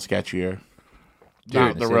been a little sketchier.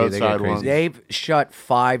 Not the roadside ones. They've shut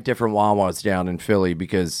 5 different Wawas down in Philly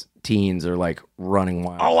because teens are like running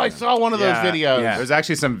wild. Oh, I saw one of those videos. Yeah. There's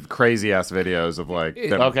actually some crazy ass videos of like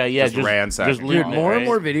them Okay, yeah, just just ransacking. Dude, looting it, more and right?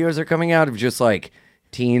 more videos are coming out of just like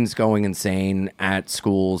teens going insane at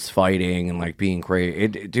schools, fighting and like being crazy.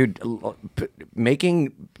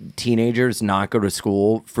 Making teenagers not go to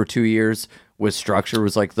school for 2 years with structure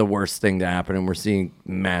was like the worst thing to happen, and we're seeing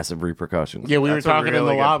massive repercussions. Yeah, we That's were a talking in really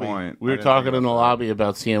the good lobby. point. We I were didn't talking think in the about lobby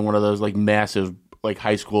about seeing one of those like massive like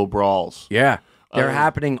high school brawls. Yeah, they're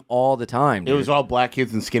happening all the time. It was all black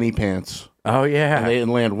kids in skinny pants. Oh yeah, And they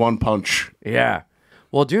didn't land one punch. yeah.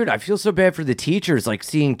 Well, dude, I feel so bad for the teachers, like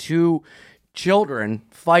seeing 2 children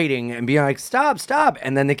fighting and being like, "Stop, stop!"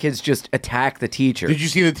 and then the kids just attack the teacher. Did you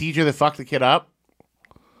see the teacher that fucked the kid up?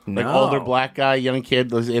 Like No. older black guy, young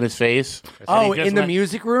kid was in his face. Oh, And he just in the went-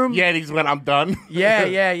 music room? Yeah, and he just went, I'm done.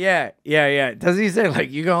 Yeah. Does he say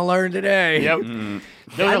like you gonna learn today? Yep.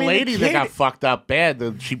 There was I a mean, the lady that kid- got fucked up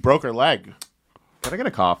bad. She broke her leg. Can I get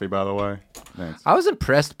a coffee, by the way? Thanks. I was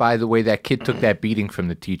impressed by the way that kid took that beating from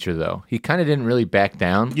the teacher, though. He kind of didn't really back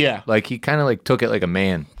down. Yeah. Like, he kind of, like, took it like a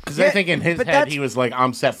man. Because I think in his but head, that's- he was like,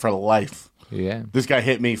 I'm set for life. Yeah. This guy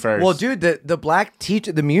hit me first. Well, dude, the black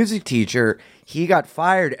teacher, the music teacher, he got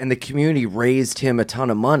fired, and the community raised him a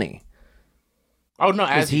ton of money Oh, no,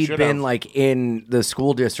 because as he he'd should been have. like in the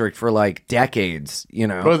school district for like decades. You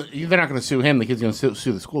know. Well, they're not going to sue him. The kid's going to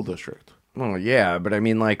sue the school district. Well, yeah, but I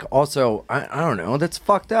mean, like, also, I don't know. That's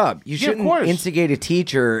fucked up. You Yeah, of shouldn't course. instigate a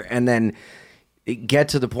teacher and then get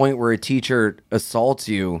to the point where a teacher assaults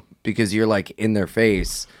you because you're like in their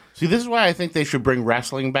face. See, this is why I think they should bring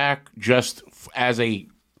wrestling back just as a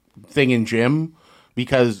thing in gym.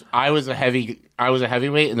 Because I was a heavyweight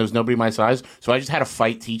and there was nobody my size, so I just had to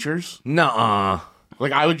fight teachers. Nuh-uh.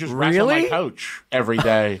 Like I would just wrestle Really? my coach every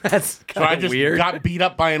day. That's So I kind of just weird. got beat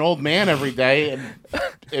up by an old man every day, and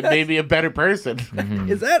it made me a better person.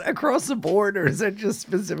 Is that across the board or is that just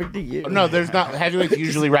specific to you? No, there's not. Heavyweights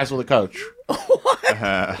usually wrestle the coach.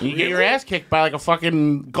 What? You get your ass kicked by like a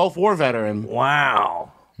fucking Gulf War veteran.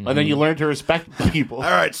 Wow. And then you learn to respect people. All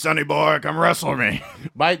right, Sonny boy, come wrestle me.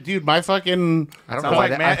 My fucking. Sounds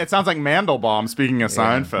like it sounds like Mandelbaum speaking of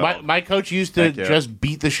Seinfeld. My coach used to Thank you. just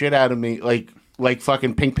beat the shit out of me, like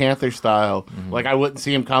fucking Pink Panther style. Like I wouldn't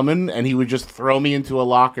see him coming, and he would just throw me into a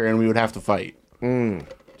locker, and we would have to fight. Jesus.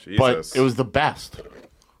 But it was the best.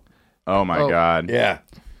 Oh my god. Yeah.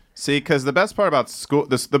 See, because the best part about school,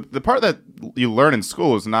 the part that you learn in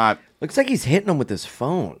school is not. Looks like he's hitting him with his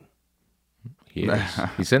phone. He is.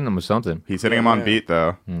 He's hitting them with something. He's hitting him on beat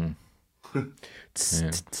though. Yeah.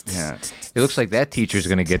 Yeah. It looks like that teacher's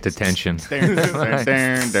going to get detention.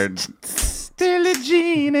 Billie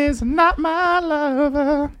Jean is not my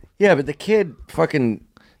lover. Yeah, but the kid fucking.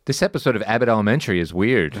 This episode of Abbott Elementary is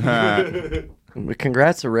weird.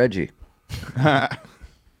 Congrats to Reggie.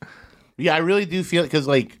 Yeah, I really do feel because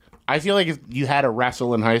I feel like if you had a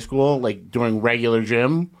wrestle in high school, like during regular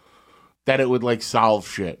gym, that it would like solve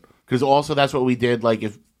shit. Because also that's what we did. Like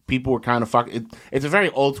if people were kind of it's a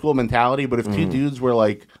very old school mentality, but if two dudes were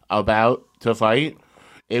like about to fight,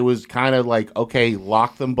 it was kind of like, okay,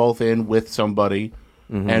 lock them both in with somebody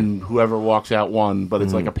and whoever walks out won, but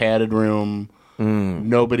it's like a padded room.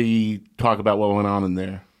 Nobody talk about what went on in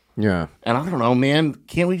there. Yeah. And I don't know, man,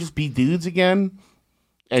 can't we just be dudes again?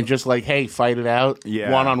 And just like, hey, fight it out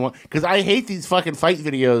one-on-one. Because I hate these fucking fight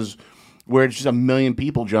videos where it's just a million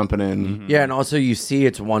people jumping in. Yeah, and also you see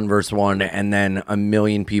it's 1 versus 1, and then a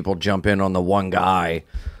million people jump in on the one guy.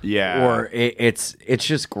 Yeah. Or it's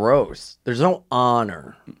just gross. There's no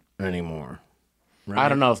honor anymore. Right? I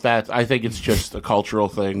don't know if I think it's just a cultural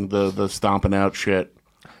thing, the stomping out shit.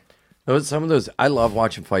 Some of those, I love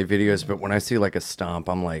watching fight videos, but when I see like a stomp,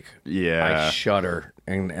 I'm like, I shudder,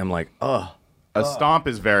 and I'm like, ugh. A stomp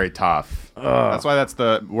is very tough. That's why that's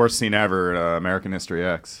the worst scene ever at American History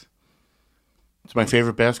X. It's my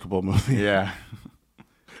favorite basketball movie. Yeah.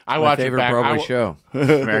 I watch it back. Broadway show.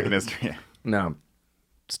 American History. No.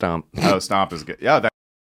 Stomp. Oh, Stomp is good. Yeah.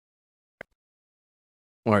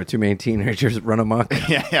 Or two main teenagers run amok.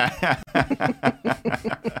 Yeah.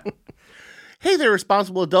 Hey there,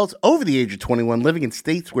 responsible adults over the age of 21 living in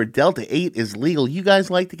states where Delta 8 is legal. You guys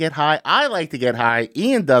like to get high. I like to get high.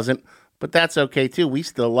 Ian doesn't. But that's okay, too. We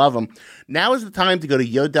still love them. Now is the time to go to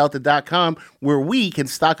YoDelta.com, where we can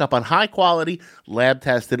stock up on high-quality,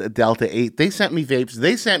 lab-tested Delta 8. They sent me vapes.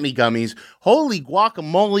 They sent me gummies. Holy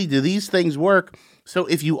guacamole, do these things work. So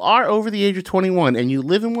if you are over the age of 21 and you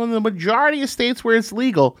live in one of the majority of states where it's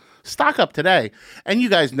legal, stock up today. And you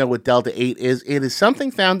guys know what Delta 8 is. It is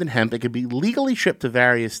something found in hemp. It can be legally shipped to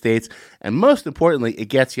various states. And most importantly, it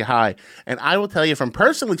gets you high. And I will tell you from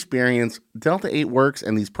personal experience, Delta 8 works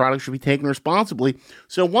and these products should be taken responsibly.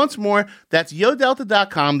 So once more, that's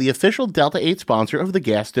YoDelta.com, the official Delta 8 sponsor of the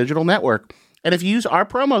Gas Digital Network. And if you use our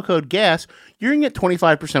promo code GAS, you're going to get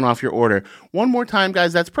 25% off your order. One more time,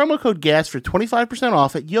 guys, that's promo code GAS for 25%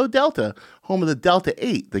 off at YoDelta, home of the Delta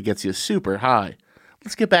 8 that gets you super high.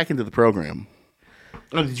 Let's get back into the program.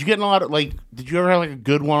 Oh, did you get in a lot of, did you ever have a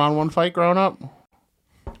good one-on-one fight growing up?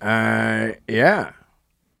 Yeah.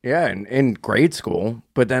 Yeah, in grade school.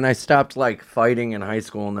 But then I stopped, fighting in high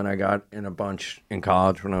school, and then I got in a bunch in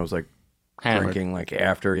college when I was, Hammered. drinking,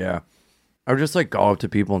 after, yeah. I would just, go up to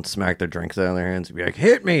people and smack their drinks out of their hands and be like,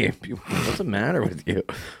 hit me. People, what's the matter with you?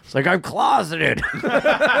 It's like, I'm closeted.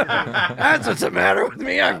 That's what's the matter with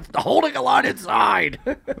me. I'm holding a lot inside.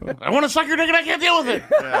 I want to suck your dick and I can't deal with it.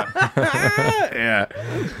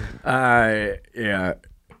 Yeah.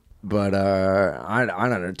 But I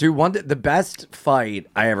don't know. Dude, the best fight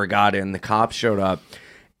I ever got in, the cops showed up,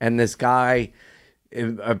 and this guy,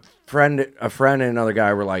 a friend and another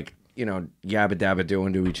guy were yabba dabba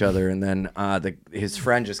doing to each other, and then his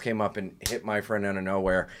friend just came up and hit my friend out of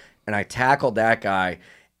nowhere, and I tackled that guy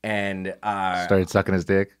and started sucking his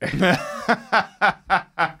dick. It's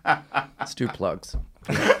 2 plugs.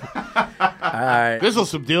 This will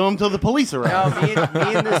subdue him till the police arrive.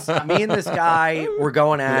 No, me and this guy were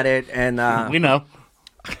going at it, and we know.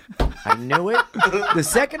 I knew it. The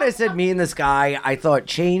second I said me and this guy, I thought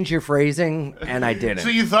change your phrasing, and I didn't. So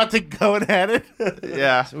you thought to going at it?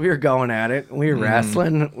 Yeah. So we were going at it. We were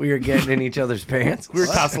wrestling. We were getting in each other's pants. We were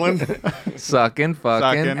tussling. Sucking,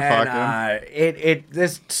 fucking. And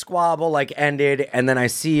this squabble ended, and then I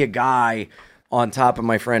see a guy on top of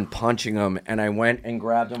my friend punching him, and I went and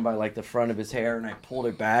grabbed him by the front of his hair, and I pulled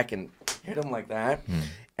it back and hit him like that.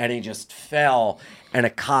 And he just fell, and a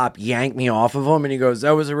cop yanked me off of him, and he goes,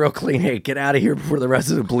 that was a real clean hit. Get out of here before the rest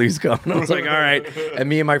of the police come. And I was like, all right. And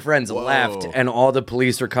me and my friends left, and all the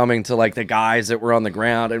police were coming to the guys that were on the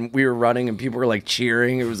ground, and we were running, and people were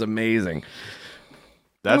cheering. It was amazing.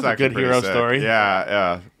 That's a good hero story.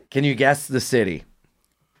 Yeah. Can you guess the city?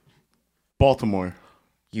 Baltimore.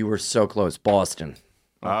 You were so close. Boston.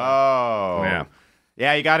 Oh. Yeah.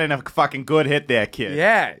 Yeah, you got in a fucking good hit there, kid.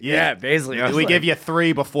 Yeah, basically. We give you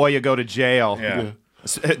 3 before you go to jail. Yeah.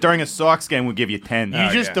 During a Sox game, we give you 10. You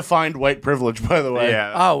just defined white privilege, by the way.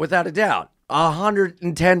 Yeah. Oh, without a doubt.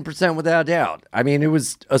 110% without a doubt. I mean, it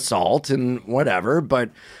was assault and whatever, but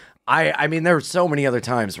I mean, there were so many other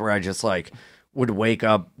times where I just would wake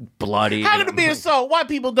up bloody. How could it be assault? White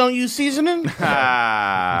people don't use seasoning. Should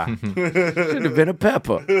have been a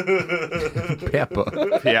pepper.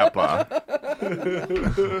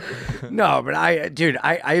 No, but I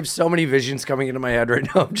have so many visions coming into my head right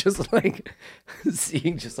now. I'm just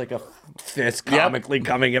seeing just a fist comically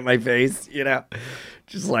coming at my face,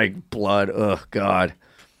 just blood. Oh God,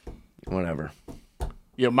 whatever.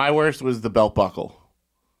 Yeah, my worst was the belt buckle.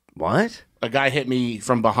 What? A guy hit me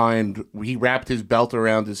from behind. He wrapped his belt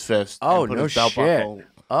around his fist. Oh, and put no his belt shit. buckle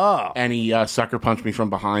Oh. And he sucker punched me from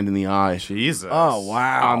behind in the eye. Jesus. Oh,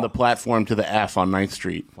 wow. On the platform to the F on 9th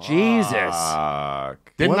Street. Jesus.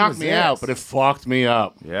 Didn't When knock was me this? out, but it fucked me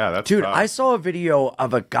up. Yeah, that's Dude, tough. I saw a video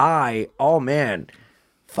of a guy. Oh, man.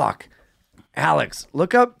 Fuck. Alex,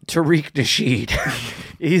 look up Tariq Nasheed.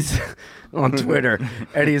 He's on Twitter,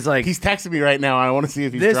 and he's like... He's texting me right now. I want to see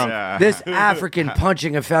if he's this, drunk. This African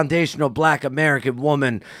punching a foundational black American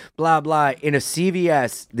woman, blah, blah, in a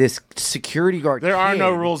CVS, this security guard There are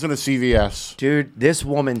no kid- rules in a CVS. Dude, this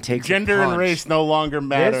woman takes Gender a punch. and race no longer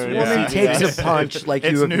matter. This woman takes a punch like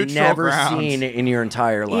It's you have neutral never ground. seen in your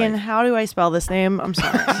entire life. Ian, how do I spell this name? I'm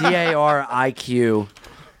sorry. Tariq.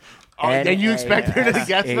 And you expect her to guess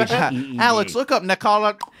that? Alex, look up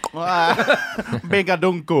Nicola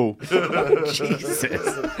Begadunku.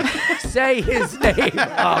 Jesus. Say his name.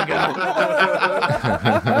 Oh,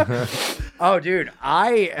 God. Oh, dude,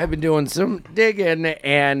 I have been doing some digging,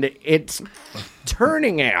 and it's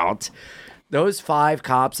turning out those 5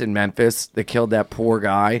 cops in Memphis that killed that poor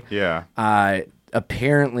guy. Yeah.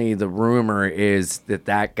 Apparently, the rumor is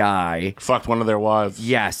that guy fucked one of their wives.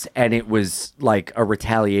 Yes, and it was like a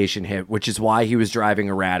retaliation hit, which is why he was driving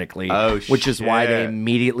erratically. Oh, which is why they shit.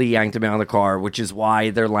 immediately yanked him out of the car. Which is why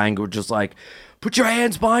their language was like, "Put your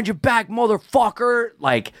hands behind your back, motherfucker!"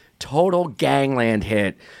 Like total gangland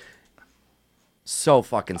hit. So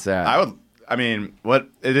fucking sad.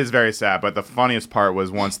 It is very sad, but the funniest part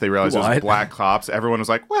was once they realized it was What? black cops, everyone was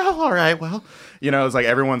like, well, all right, well. You know, it was like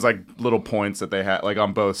everyone's like little points that they had, like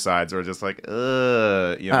on both sides, were just like, you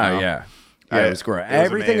know. Oh yeah, it was gross.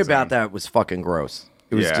 Everything amazing. about that was fucking gross.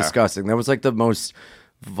 It was Yeah. disgusting. That was like the most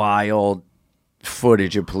vile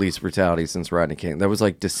footage of police brutality since Rodney King. That was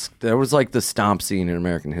like that was like the stomp scene in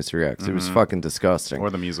American History X. It was fucking disgusting. Or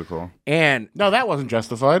the musical. And no, that wasn't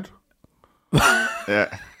justified.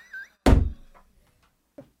 Yeah.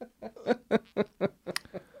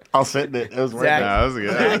 I'll sit in it. It was worth Zach- it. That was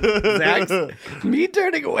good. Zach's me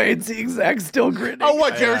turning away and seeing Zach still grinning. Oh,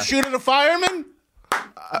 what? You ever shoot at a fireman?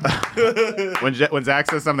 When Zach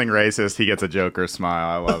says something racist, he gets a Joker smile.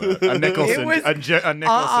 I love it. A Nicholson. It was- a Nicholson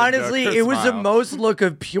honestly, Joker it was the smile. most look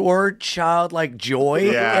of pure childlike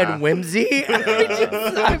joy Yeah. and whimsy.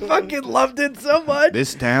 I fucking loved it so much.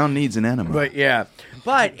 This town needs an enema. But yeah.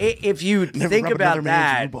 But if you think rub about another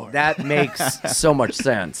man's that, rhubarb. that makes so much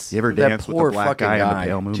sense. You ever that dance with poor the black fucking guy in the guy.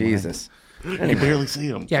 pale moonlight? Jesus. You barely see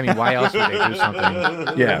him. Yeah, I mean, why else would they do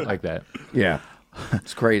something Yeah. like that? Yeah.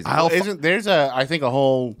 It's crazy. There's I think a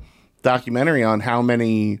whole documentary on how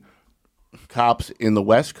many cops in the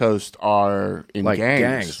West Coast are in like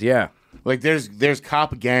gangs. yeah. Like there's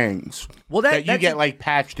cop gangs. Well, that you that's get like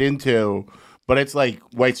patched into, but it's like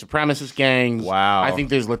white supremacist gangs. Wow. I think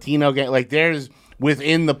there's Latino gang. Like there's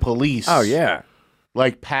within the police. Oh yeah.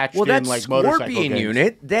 Like patched Well, in that like motorcycle Scorpion gangs.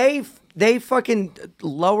 unit, they fucking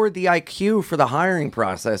lowered the IQ for the hiring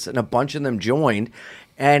process, and a bunch of them joined.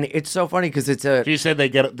 And it's so funny because it's a. You said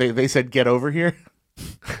they said get over here.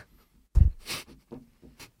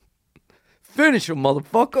 Finish him,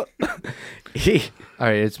 motherfucker. All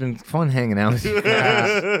right, it's been fun hanging out with you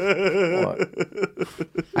guys.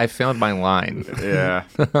 I found my line. Yeah.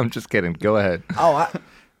 I'm just kidding. Go ahead. I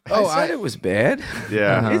said it was bad.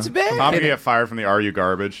 Yeah. It's bad. I'm gonna get fired from the Are You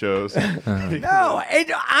Garbage shows. No,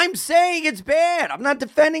 I'm saying it's bad. I'm not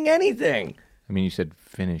defending anything. I mean, you said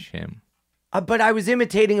finish him. But I was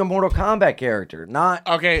imitating a Mortal Kombat character, not.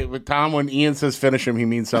 Okay, but Tom, when Ian says finish him, he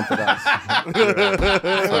means something else.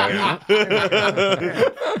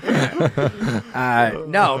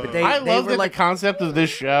 No, but they. I they love were that like the concept of this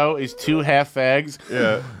show is two half eggs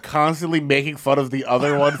constantly making fun of the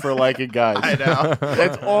other one for liking guys. I know.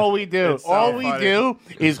 That's all we do. It's so all we funny. do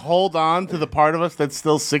is hold on to the part of us that's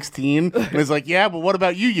still 16 and is like, yeah, but what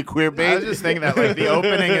about you, you queer I babe? was just thinking that like the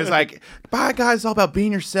opening is like, bye guys, it's all about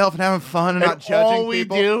being yourself and having fun and not and judging all we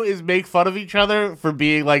people. do is make fun of each other for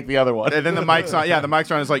being like the other one. And then the mic's on. Yeah, the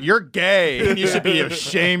mic's on. It's like, you're gay and you should be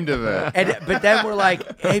ashamed of it. But then we're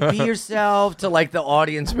like, hey, be yourself to like the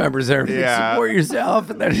audience members. Everything. Yeah. Support yourself,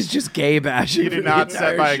 and then it's just gay bashing. You for did the not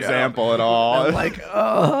set entire by show. example at all. I'm like,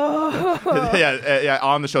 oh. yeah,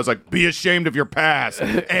 on the show, it's like, be ashamed of your past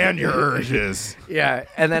and your urges. Yeah,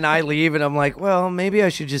 and then I leave, and I'm like, well, maybe I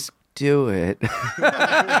should just do it.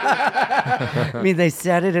 I mean, they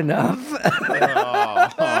said it enough.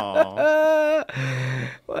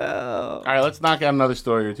 Well, All right, let's knock out another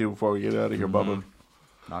story or two before we get out of here, Bubba.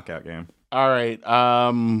 Knockout game. All right.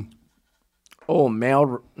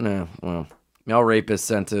 male rapist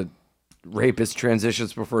sent to rapist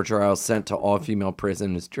transitions before trial sent to all-female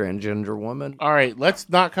prison as transgender woman. All right, let's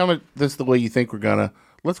not come at this the way you think we're gonna.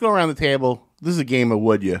 Let's go around the table. This is a game of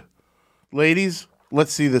would you, ladies.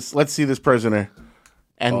 Let's see this. Let's see this prisoner,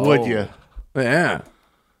 And would you? Yeah.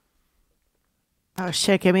 Oh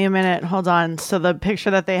shit! Give me a minute. Hold on. So the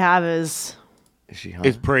picture that they have is she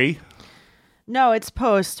It's pre. no, it's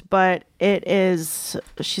post, but it is.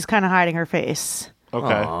 She's kind of hiding her face. Okay.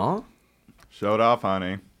 Aww. Show it off,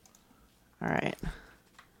 honey. All right.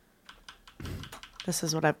 This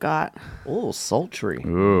is what I've got. Oh, sultry.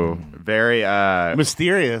 Ooh, very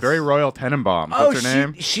mysterious. Very Royal Tenenbaum. Oh, What's her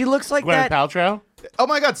name? she looks like Gwyneth that. Paltrow. Oh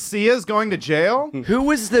my God, Sia's going to jail. Who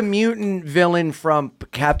was the mutant villain from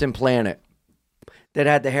Captain Planet that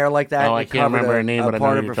had the hair like that? Oh, and I it can't covered remember her name, but I know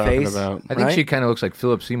part who of you're her talking face. about. I think Right? she kind of looks like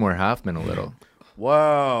Philip Seymour Hoffman a little.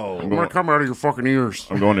 Whoa. I'm gonna come out of your fucking ears.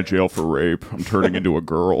 I'm going to jail for rape. I'm turning into a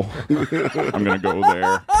girl. I'm gonna go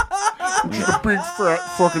there. I'm just a big fat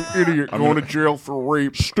fucking idiot going to jail for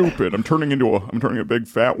rape. Stupid. I'm turning a big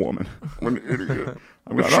fat woman. I'm an idiot.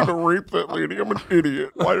 I should have raped that lady. I'm an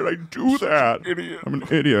idiot. Why did I do that? Idiot. I'm an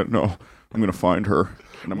idiot. No, I'm gonna find her.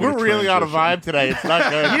 And I'm We're gonna really out of transition. vibe today. It's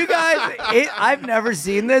not good. You guys, I've never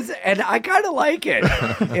seen this, and I kind of like it.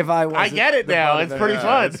 If I I get it now. It's pretty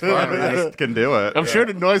fun. It's fun. I can do it. I'm sure it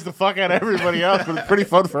annoys the fuck out of everybody else, but it's pretty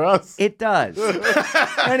fun for us. It does.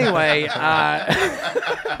 Anyway,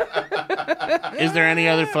 Is there any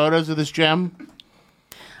other photos of this gem?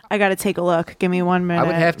 I got to take a look. Give me 1 minute. I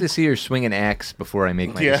would have to see her swing an axe before I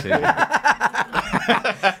make my decision.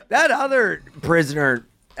 that other prisoner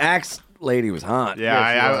axe lady was hot.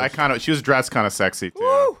 Yeah, I kind of. She was dressed kind of sexy too.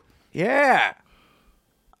 Woo! Yeah.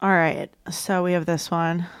 All right. So we have this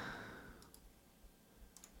one.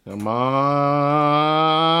 Come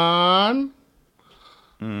on.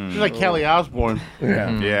 She's like Kelly Osbourne.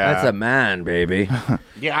 Yeah. Yeah. That's a man, baby.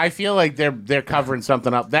 Yeah, I feel like they're covering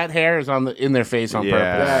something up. That hair is in their face on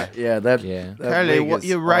purpose. That Kelly, wig what is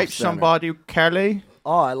you rape off-center. somebody, Kelly?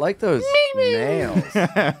 Oh, I like those nails.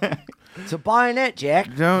 It's a bayonet,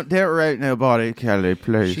 Jack. Don't rape nobody, Kelly,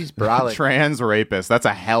 please. She's brolic. Trans rapist. That's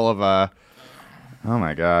a hell of a. Oh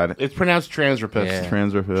my God. It's pronounced transrapist. Yeah.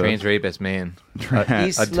 Trans rapist. Trans rapist, man.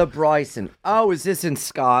 Isla Bryson. Oh, is this in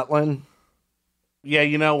Scotland? Yeah,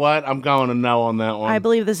 you know what? I'm going to no on that one. I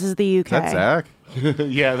believe this is the UK. That's Zach.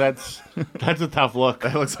 Yeah, that's a tough look.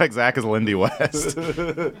 That looks like Zach is Lindy West.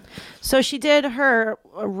 So she did her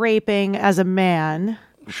raping as a man,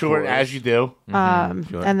 Sure, as you do. Sure.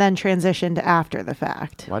 and then transitioned after the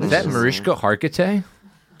fact. Is that Mariska Hargitay?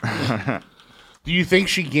 Do you think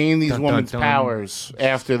she gained these Dun, women's dun, dun. powers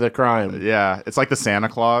after the crime? Yeah, it's like the Santa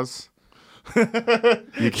Claus.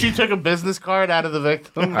 She took a business card out of the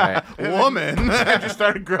victim. Right. Woman. And just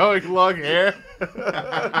started growing long hair.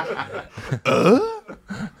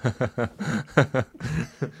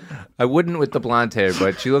 I wouldn't with the blonde hair,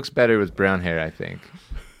 but she looks better with brown hair, I think.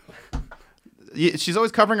 Yeah, she's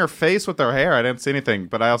always covering her face with her hair. I didn't see anything,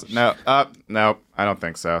 but I also no, I don't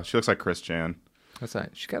think so. She looks like Chris Chan. That's not,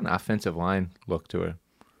 she's got an offensive line look to her.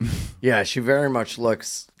 Yeah, she very much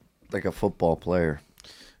looks like a football player.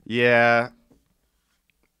 Yeah,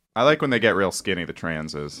 I like when they get real skinny. The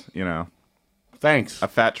transes, you know, Thanks. a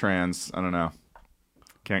fat trans. I don't know.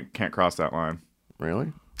 Can't cross that line.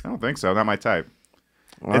 Really? I don't think so. Not my type.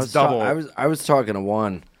 Well, It's double. I was talking to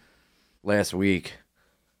one last week,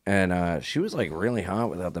 and she was like really hot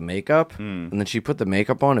without the makeup, and then she put the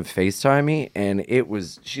makeup on and FaceTime me, and it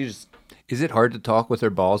was she just. Is it hard to talk with her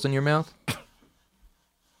balls in your mouth?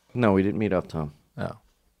 No, we didn't meet up, Tom. Oh.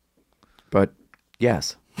 But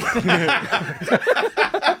yes.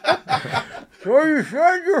 Where you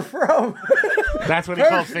said you're from? That's what he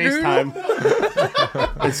calls FaceTime.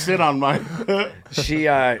 It's sit on mine. She,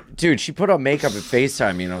 dude, she put on makeup and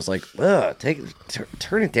FaceTime me, and I was like, ugh,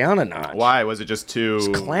 turn it down a notch. Why was it just too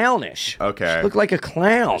Clownish. Okay. She looked like a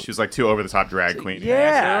clown. She was like too over the top drag queen.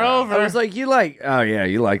 Yeah. They're over. I was like, you like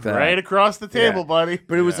that. Right across the table, Yeah. buddy.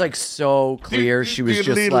 But it was like so clear. She was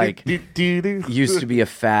just like used to be a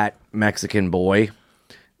fat Mexican boy,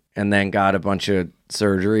 and then got a bunch of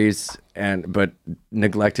surgeries but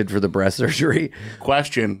neglected for the breast surgery.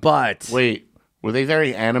 Question. But Wait, were they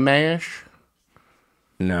very anime-ish?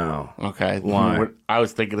 no, Okay. Why? I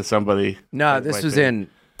was thinking of somebody. no, that this might was be. in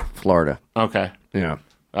Florida. Okay. Yeah.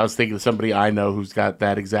 I was thinking of somebody I know who's got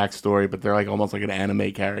that exact story, but they're like almost like an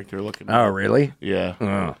anime character looking. Oh, really?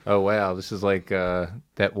 Yeah. Oh, wow. This is like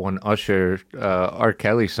that one Usher R.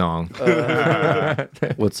 Kelly song.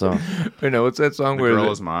 What song? You know, what's that song where Girl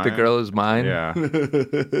Is Mine? The Girl Is Mine? Yeah.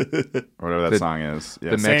 Or whatever that song is.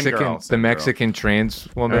 Yeah. The Same Mexican, girl, the same girl. Mexican trans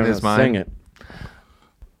woman is mine. Sing it.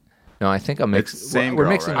 No, I think I'm mixing. It's same We're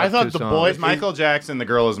girl, mixing. right? up I thought two the songs. boy- It's Michael Jackson, The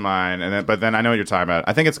Girl Is Mine, but then I know what you're talking about.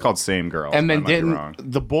 I think it's called Same Girl. And I then might be didn't wrong.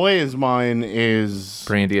 the boy is mine is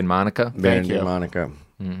Brandy and Monica. Brandy you. and Monica.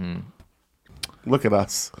 Look at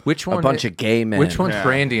us. Which one? A bunch of gay men. Which one's Yeah.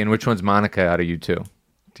 Brandy and which one's Monica out of you two?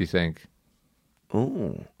 Do you think?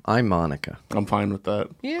 Ooh, I'm Monica. I'm fine with that.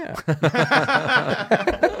 Yeah.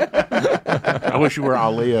 I wish you were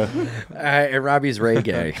Aaliyah. And Robbie's Ray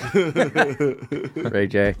Gay. Ray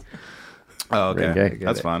J. Oh, okay. Okay.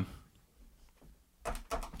 That's fun.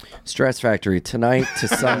 Stress Factory tonight to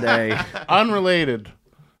Sunday. Unrelated.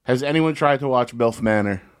 Has anyone tried to watch MILF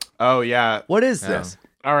Manor? Oh, yeah. What is this?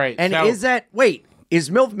 All right. And so, is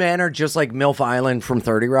MILF Manor just like MILF Island from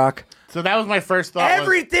 30 Rock? so that was my first thought. was,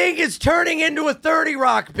 Everything is turning into a 30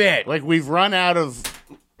 Rock bit. like we've run out of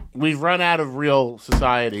real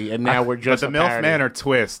society, and now we're But just the a MILF parody. Manor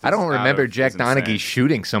twist. I don't is remember out of- Jack is insane. Donaghy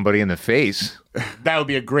shooting somebody in the face. That would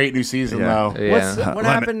be a great new season, Yeah. though. Yeah. What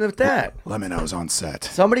happened with that? Lemon, I was on set.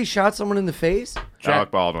 Somebody shot someone in the face?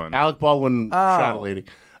 Alec Baldwin. Alec Baldwin shot a lady.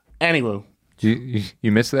 Anyway,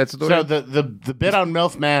 You missed that story? so the bit on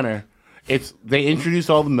MILF Manor, they introduce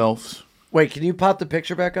all the MILFs. Wait, can you pop the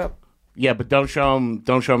picture back up? Yeah, but don't show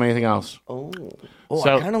them anything else. Oh,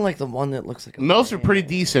 So- I kind of like the one that looks like a MILFs are pretty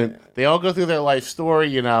decent. They all go through their life story.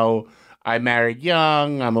 You know, I married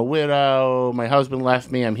young. I'm a widow. My husband left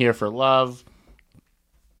me. I'm here for love.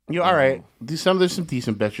 You're all right. There's some decent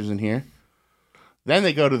bitches in here. Then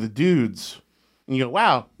they go to the dudes, and you go,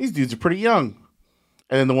 "Wow, these dudes are pretty young."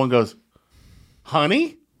 And then the one goes,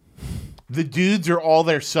 "Honey, the dudes are all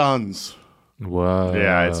their sons." Whoa.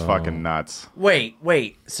 Yeah, it's fucking nuts. Wait.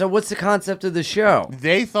 So what's the concept of the show?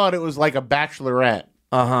 They thought it was like a bachelorette.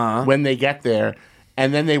 Uh-huh. When they get there.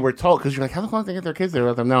 And then they were told, because you're like, how the fuck did they get their kids there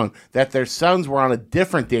without them knowing, that their sons were on a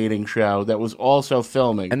different dating show that was also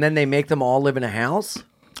filming. And then they make them all live in a house?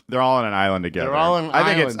 They're all on an island together. They're all on an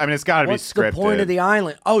I think island. it's got to be What's scripted. the point of the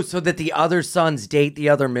island? Oh, so that the other sons date the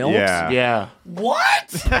other MILFs? Yeah. Yeah.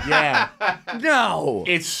 What? Yeah. No.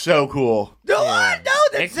 It's so cool. No, that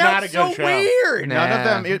It's sounds not a good so show. weird. None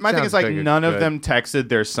of them. My thing is like none of them texted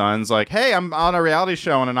their sons like, "Hey, I'm on a reality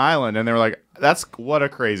show on an island," and they were like, "That's what a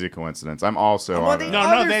crazy coincidence." I'm also on it.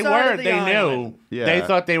 No, they were. They island. knew. Yeah. They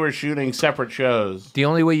thought they were shooting separate shows. The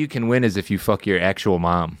only way you can win is if you fuck your actual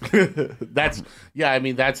mom. That's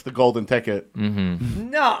the golden ticket.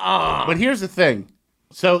 No. But here's the thing.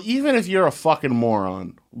 So even if you're a fucking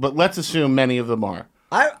moron, but let's assume many of them are.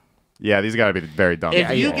 Yeah, these got to be very dumb. If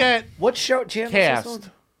you get what show channel is this cast,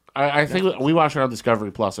 on? I think we watched it on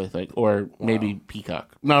Discovery Plus, I think, or maybe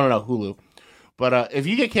Peacock. No, Hulu. But if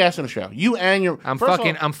you get cast in a show, you and your I'm first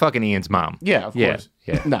of all- fucking Ian's mom. Yeah, of course.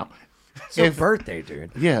 Yeah. No. It's your birthday,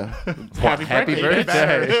 dude. Yeah. Happy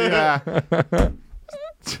birthday. Yeah.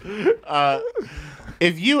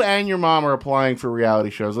 If you and your mom are applying for reality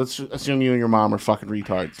shows, let's assume you and your mom are fucking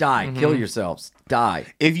retards. Die. Kill yourselves. Die.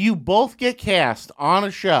 If you both get cast on a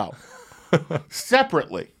show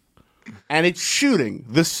separately, and it's shooting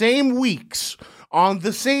the same weeks on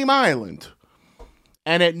the same island,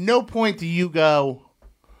 and at no point do you go,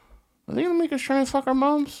 are they going to make us try and fuck our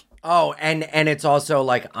moms? Oh, and it's also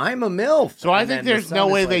like, I'm a MILF. So I And think then the there's son no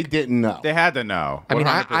is way like, they didn't know. They had to know. I mean,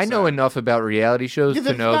 I know enough about reality shows Yeah, to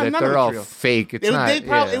that's know not- that none of they're it's all real. fake. It's It,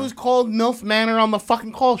 not. it was called MILF Manor on the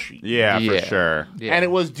fucking call sheet. Yeah, for Yeah. sure. Yeah. And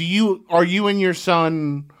it was, are you and your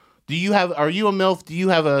son, are you a MILF? Do you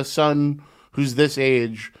have a son who's this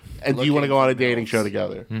age? And do you want to go on a dating show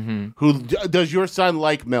together? Mm-hmm. Does your son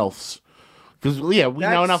like MILFs? Because, yeah, we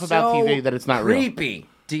know enough about so TV that it's not real. creepy.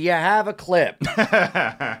 Do you have a clip?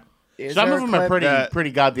 Is Some there of a them are clip? pretty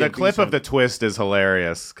goddamn The clip decent. of the twist is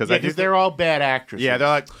hilarious because because they're all bad actresses. Yeah, they're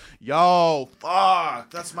like, "Yo, fuck,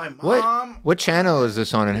 that's my mom." What channel is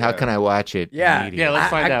this on, and how can I watch it? Yeah. immediately? Yeah, let's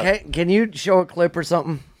find out. Can you show a clip or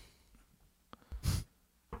something?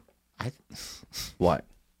 What?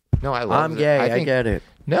 No, I love I'm it. gay. I think- get it.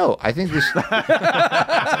 No, I think this. Or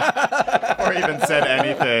even said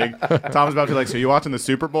anything. Tom's about to be like, "So you watching the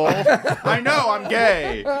Super Bowl?" I know, I'm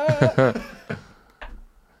gay.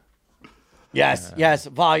 Yes,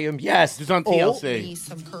 volume, yes. It's on TLC.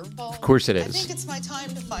 Some curveballs. Of course it I is. think it's my time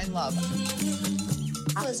to find love.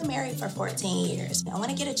 I was married for 14 years. I want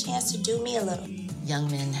to get a chance to do me a little.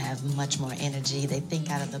 Young men have much more energy. They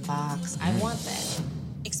think out of the box. I want that.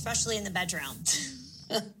 Especially in the bedroom.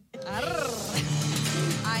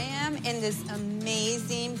 I am in this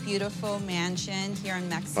amazing, beautiful mansion here in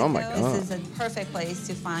Mexico. Oh my God. This is a perfect place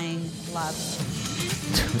to find love.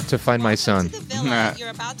 to find my son. Nah,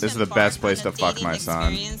 this is the best place to fuck my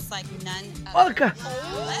son.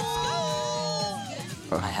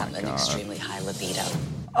 I have an extremely high libido.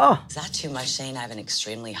 Oh. Is that too much saying I have an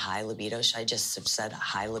extremely high libido? Should I just have said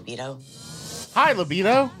high libido? Hi,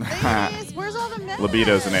 libido. Where's all the men?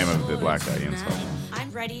 Libido's the name of the black guy Ian saw. I'm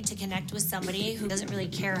ready to connect with somebody who doesn't really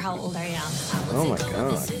care how old I am. Oh my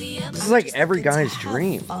god. This is like every guy's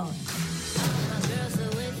dream.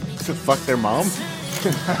 To fuck their mom?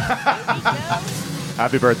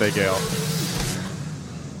 Happy birthday, Gail.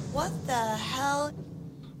 What the hell?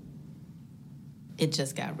 It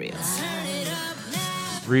just got real.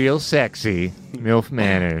 Real Sexy, MILF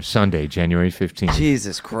Manor, Sunday, January 15th.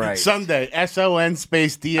 Jesus Christ. Sunday, SON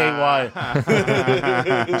space DAY.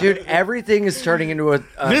 Dude, everything is turning into a...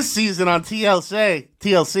 This season on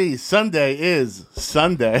TLC, Sunday is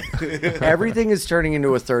Sunday. Everything is turning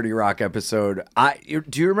into a 30 Rock episode.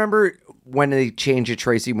 Do you remember when they changed the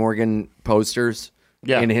Tracy Morgan posters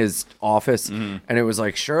in his office? And it was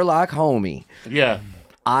like, Sherlock Homie. Yeah.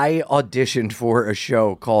 I auditioned for a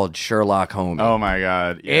show called Sherlock Homie. Oh my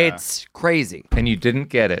god, yeah. It's crazy. And you didn't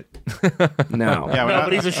get it. No. Yeah, no,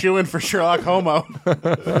 but he's a shoo-in for Sherlock Homo.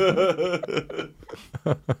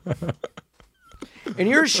 And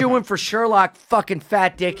you're shooing for Sherlock, fucking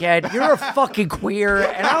fat dickhead. You're a fucking queer,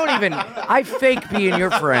 and I fake being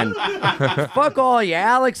your friend. Fuck all you,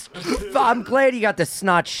 Alex. I'm glad you got the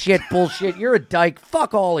snot shit bullshit. You're a dyke.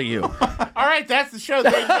 Fuck all of you. All right, that's the show.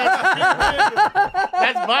 That's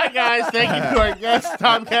bye, guys. Thank you to our guests,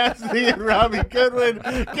 Tom Cassidy and Robbie Goodwin.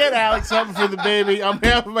 Get Alex something for the baby. On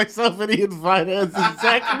behalf of myself and Ian Finance and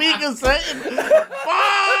Zach Mika saying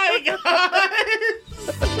bye, guys.